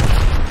inside the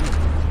ring.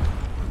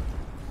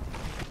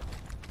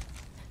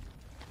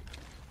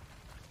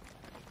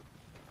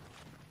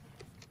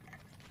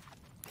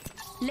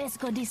 Let's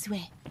go this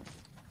way.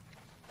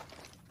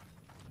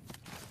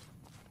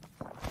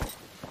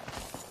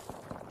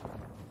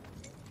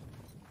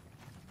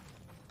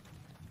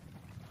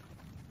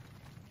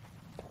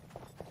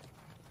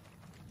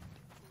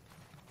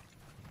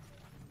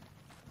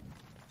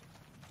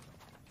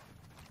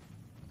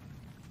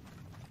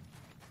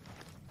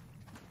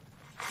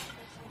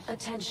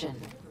 Attention,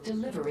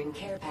 delivering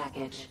care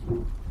package.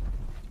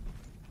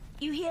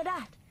 You hear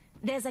that?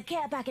 There's a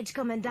care package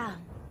coming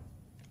down.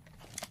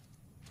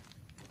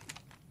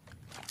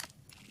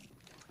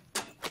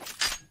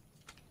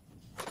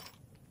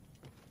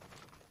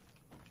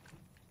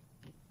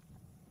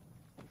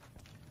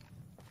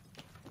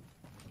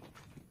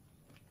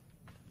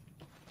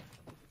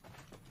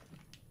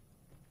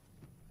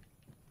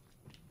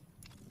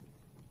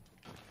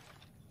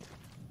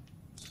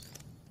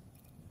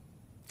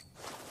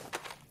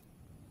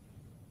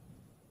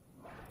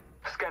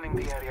 Scanning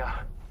the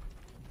area.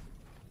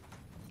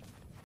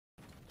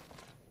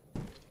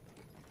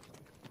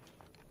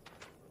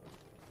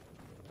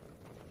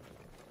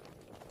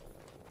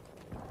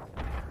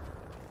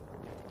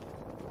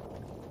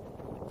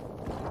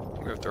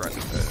 We have to run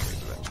into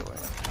enemies eventually.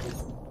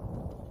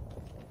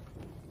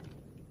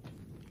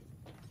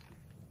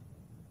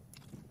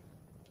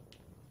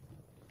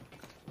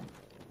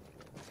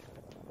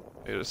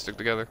 They just stick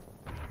together.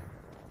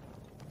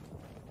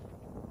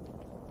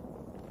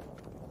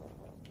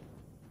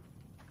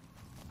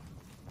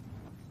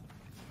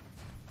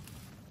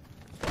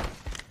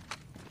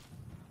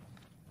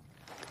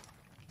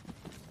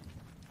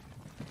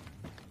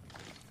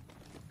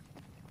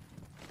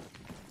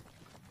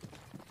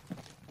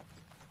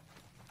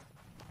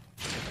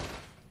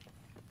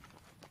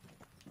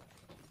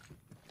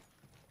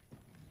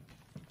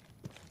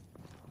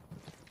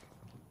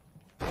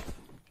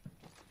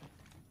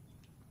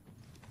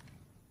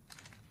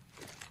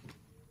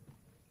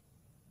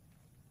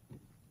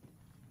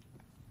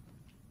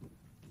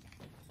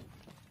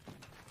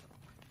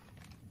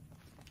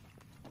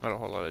 Not a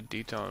whole lot of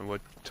detail on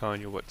what telling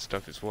you what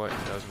stuff is what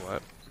and does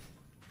what.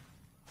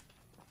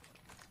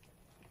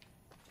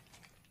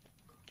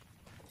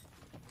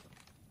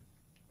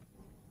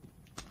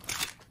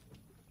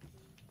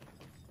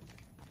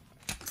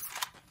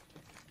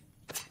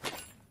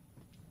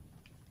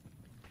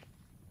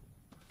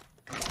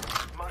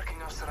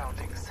 Marking our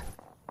surroundings.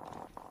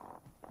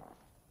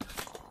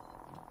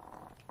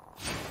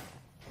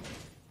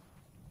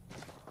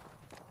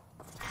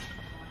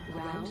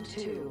 Round Round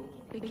 2.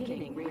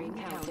 Beginning ring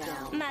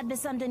countdown. Might be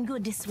something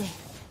good this way.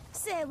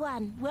 Say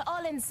one, we're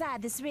all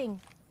inside this ring.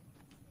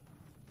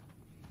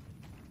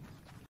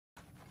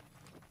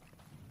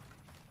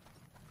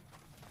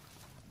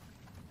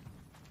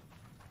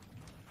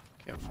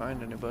 Can't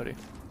find anybody.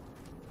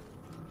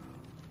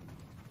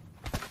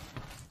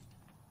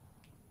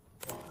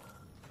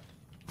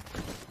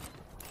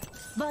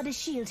 Body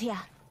shield here.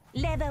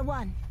 Level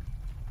 1.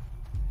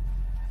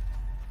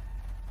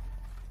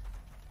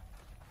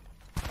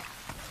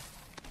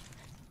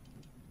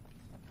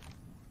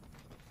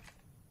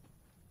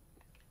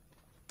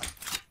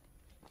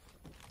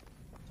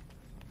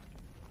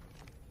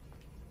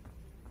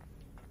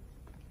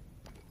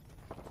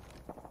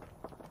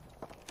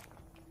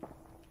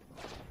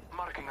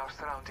 Marking our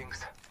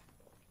surroundings.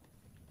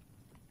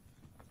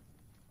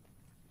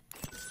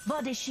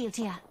 Body shield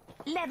here.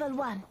 Level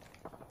 1.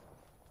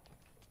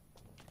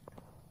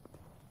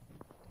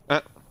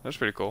 That's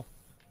pretty cool.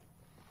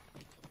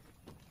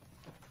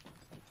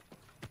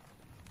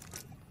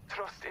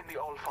 Trust in the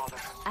All-Father.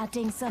 I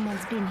think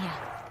someone's been here.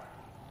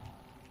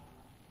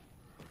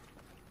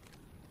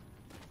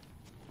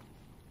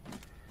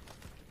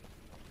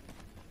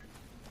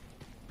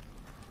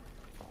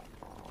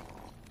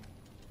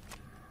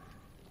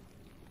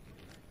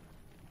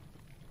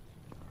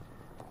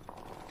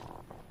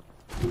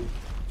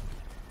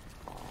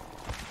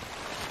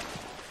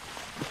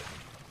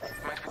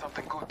 Might be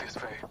something good this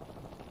way.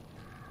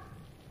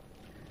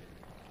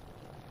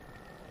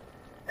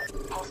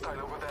 Hostile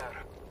over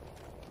there.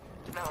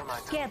 Never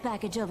mind. Care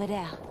package over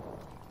there.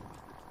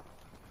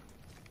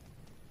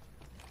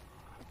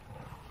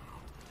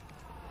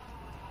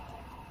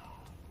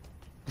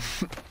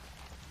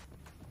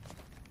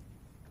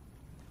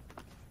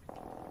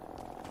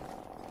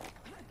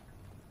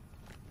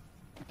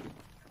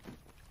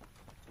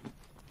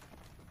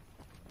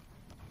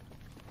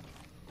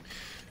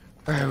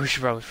 Alright, we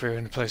should probably figure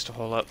out a place to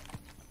hole up.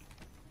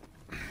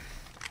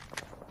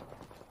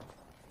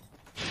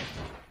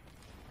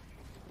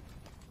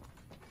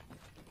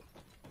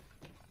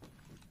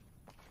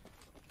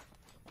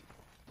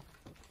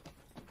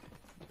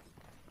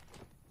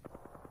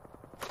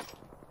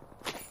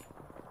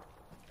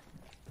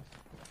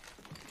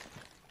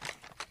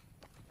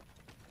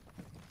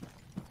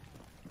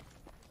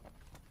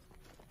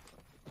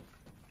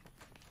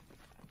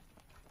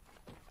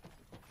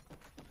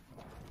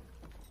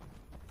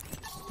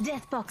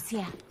 Death box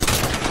here.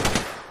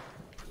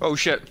 Oh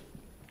shit.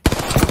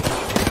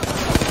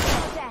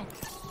 Dad,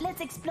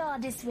 let's explore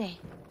this way.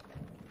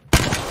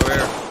 Over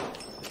here.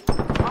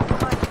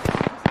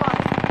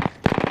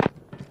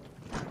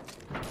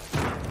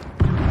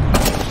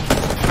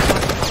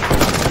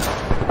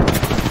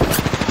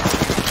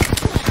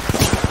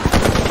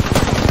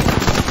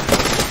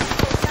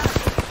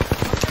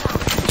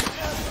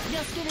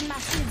 Just giving my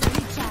shields a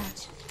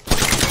recharge.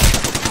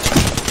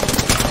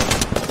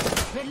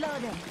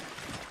 Reloading.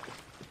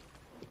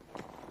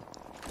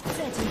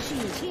 Setting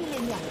shield,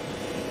 healing ya.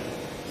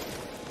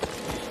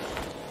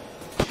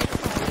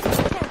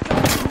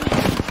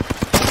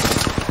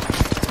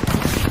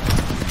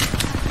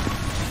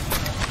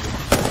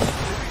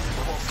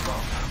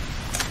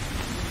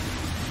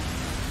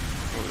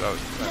 Oh, that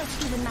was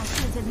Just giving my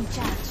shields a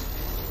recharge.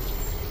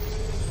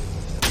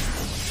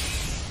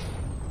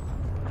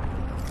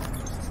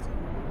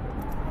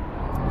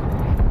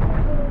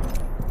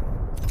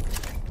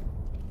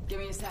 Give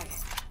me a sec.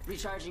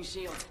 Recharging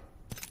shield.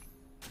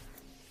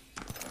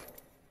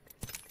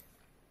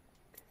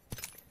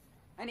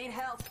 I need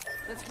help.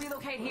 Let's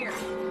relocate here.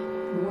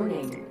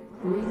 Warning.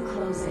 Ring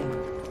closing.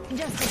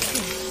 Just a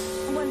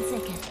second. 1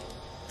 second.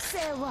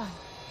 Say one.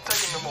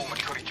 Taking a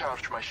moment to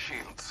recharge my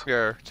shields.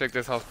 Here, take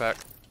this health pack.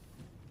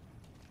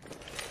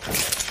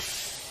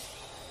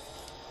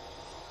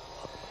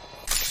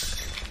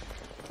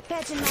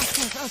 Patching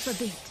myself up a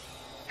bit.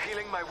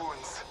 Healing my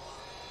wounds.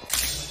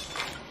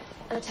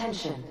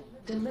 Attention.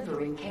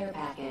 Delivering care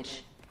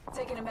package.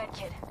 Taking a med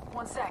kit.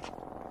 1 sec.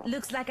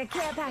 Looks like a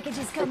care package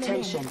is coming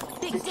Attention. in.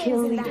 Big The things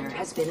kill in leader that.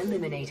 has been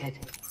eliminated.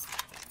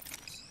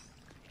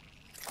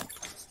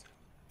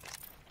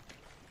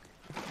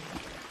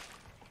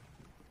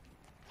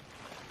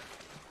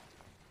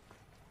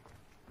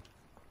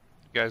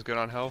 You guys good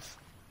on health?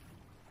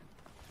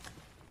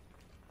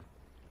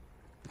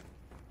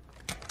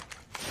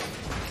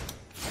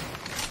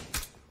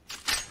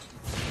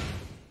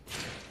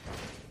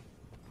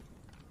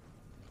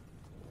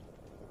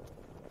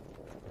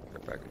 Care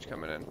package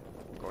coming in.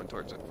 I'm going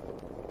towards it.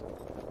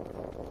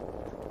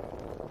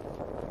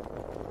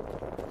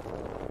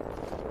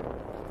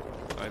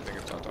 I think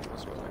it's on top of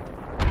this building.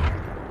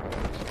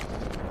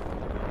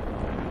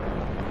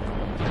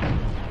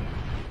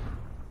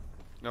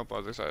 Nope,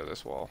 other side of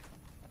this wall.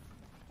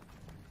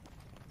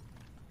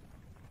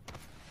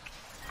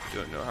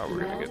 Don't know how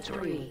we're gonna get to it.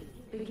 Round 3.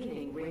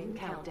 Beginning ring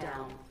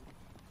countdown.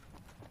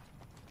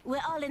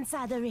 We're all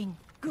inside the ring.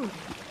 Good.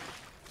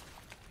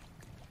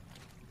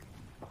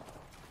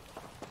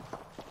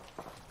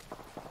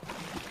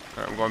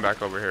 Alright, I'm going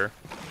back over here.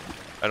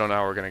 I don't know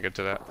how we're gonna get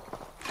to that.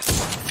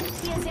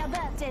 Here's your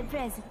birthday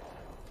present.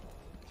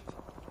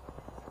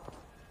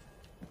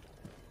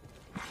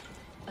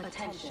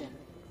 Attention.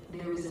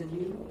 There is a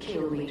new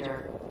kill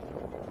leader.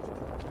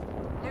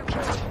 New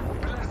kill.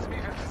 Bless me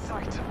with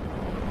sight.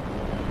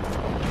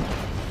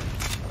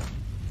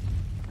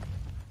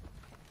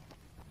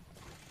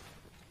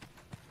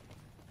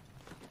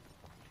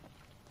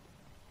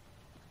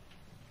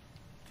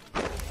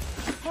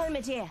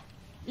 Helmet here.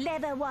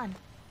 Leather 1.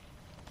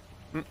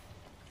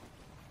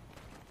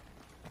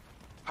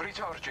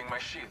 Recharging my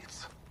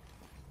shields.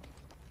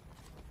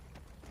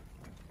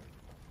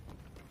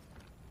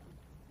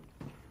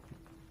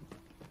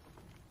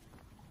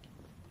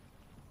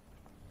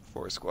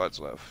 Four squads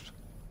left.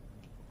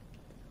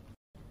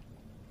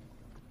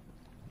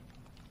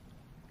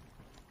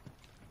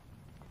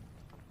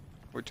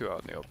 We're too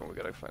out in the open. We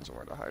gotta find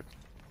somewhere to hide.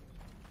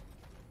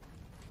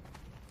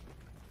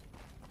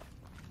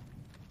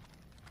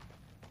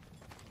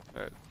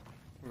 Alright,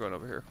 we're going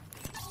over here.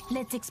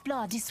 Let's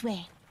explore this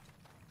way.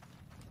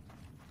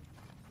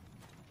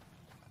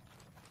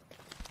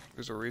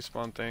 There's a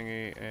respawn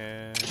thingy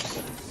and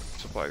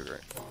supply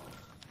crate.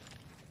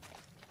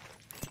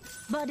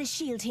 Body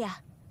shield here.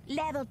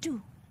 Level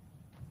 2.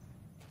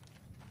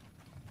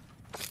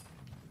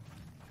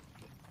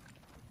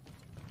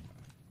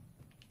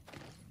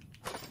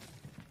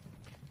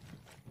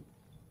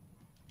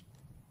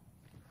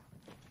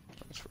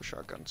 That's for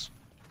shotguns.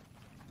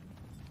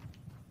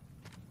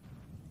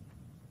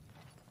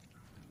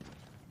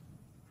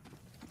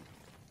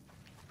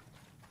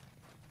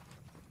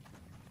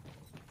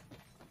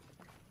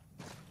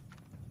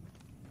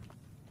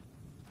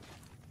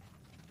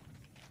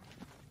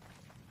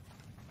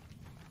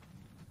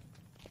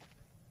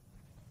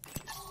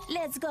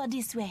 Let's go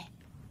this way.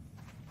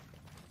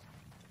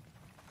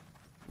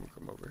 We'll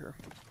come over here.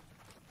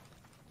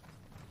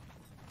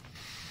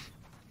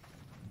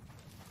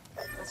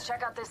 Let's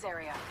check out this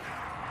area.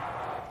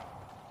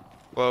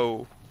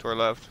 Whoa, to our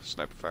left,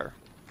 sniper fire.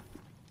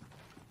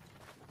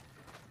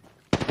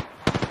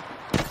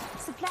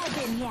 Supply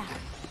bin here.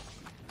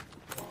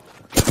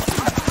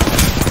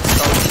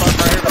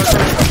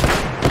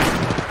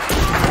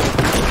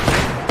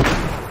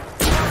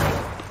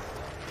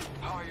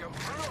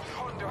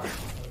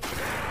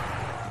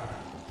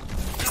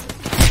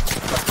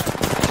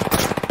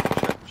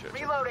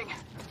 Reloading.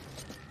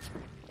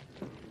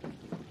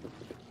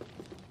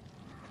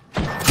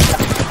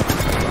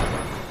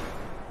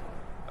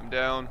 I'm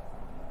down.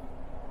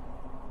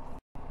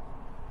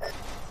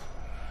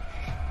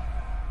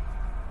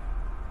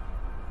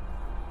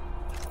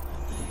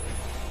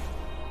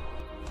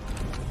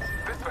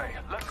 This way.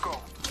 Let's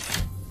go.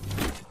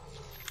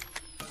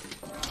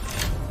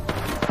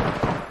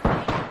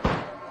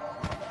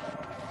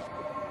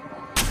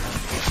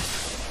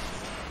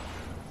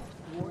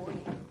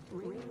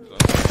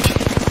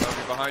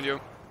 Behind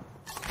you.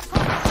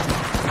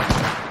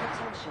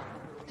 Attention.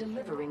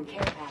 Delivering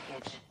care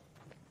package.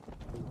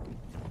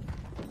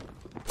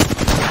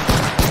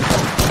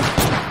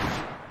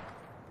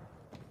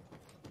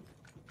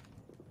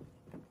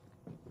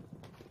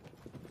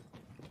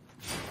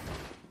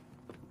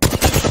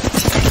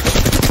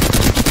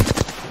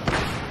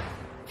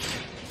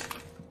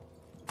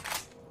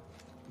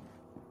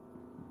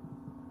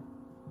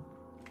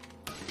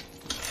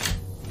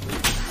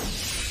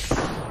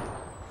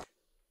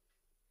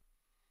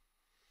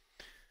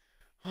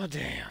 Oh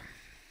damn.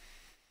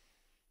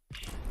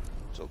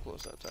 So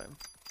close that time.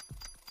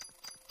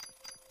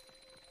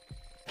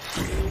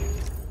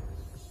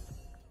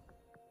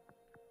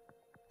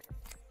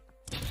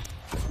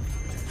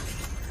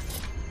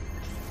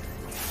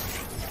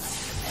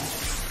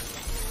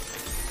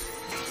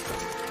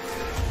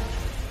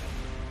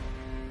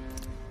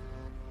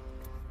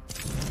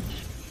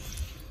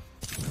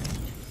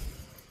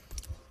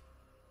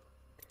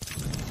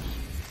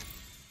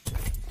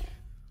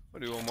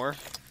 We'll do one more.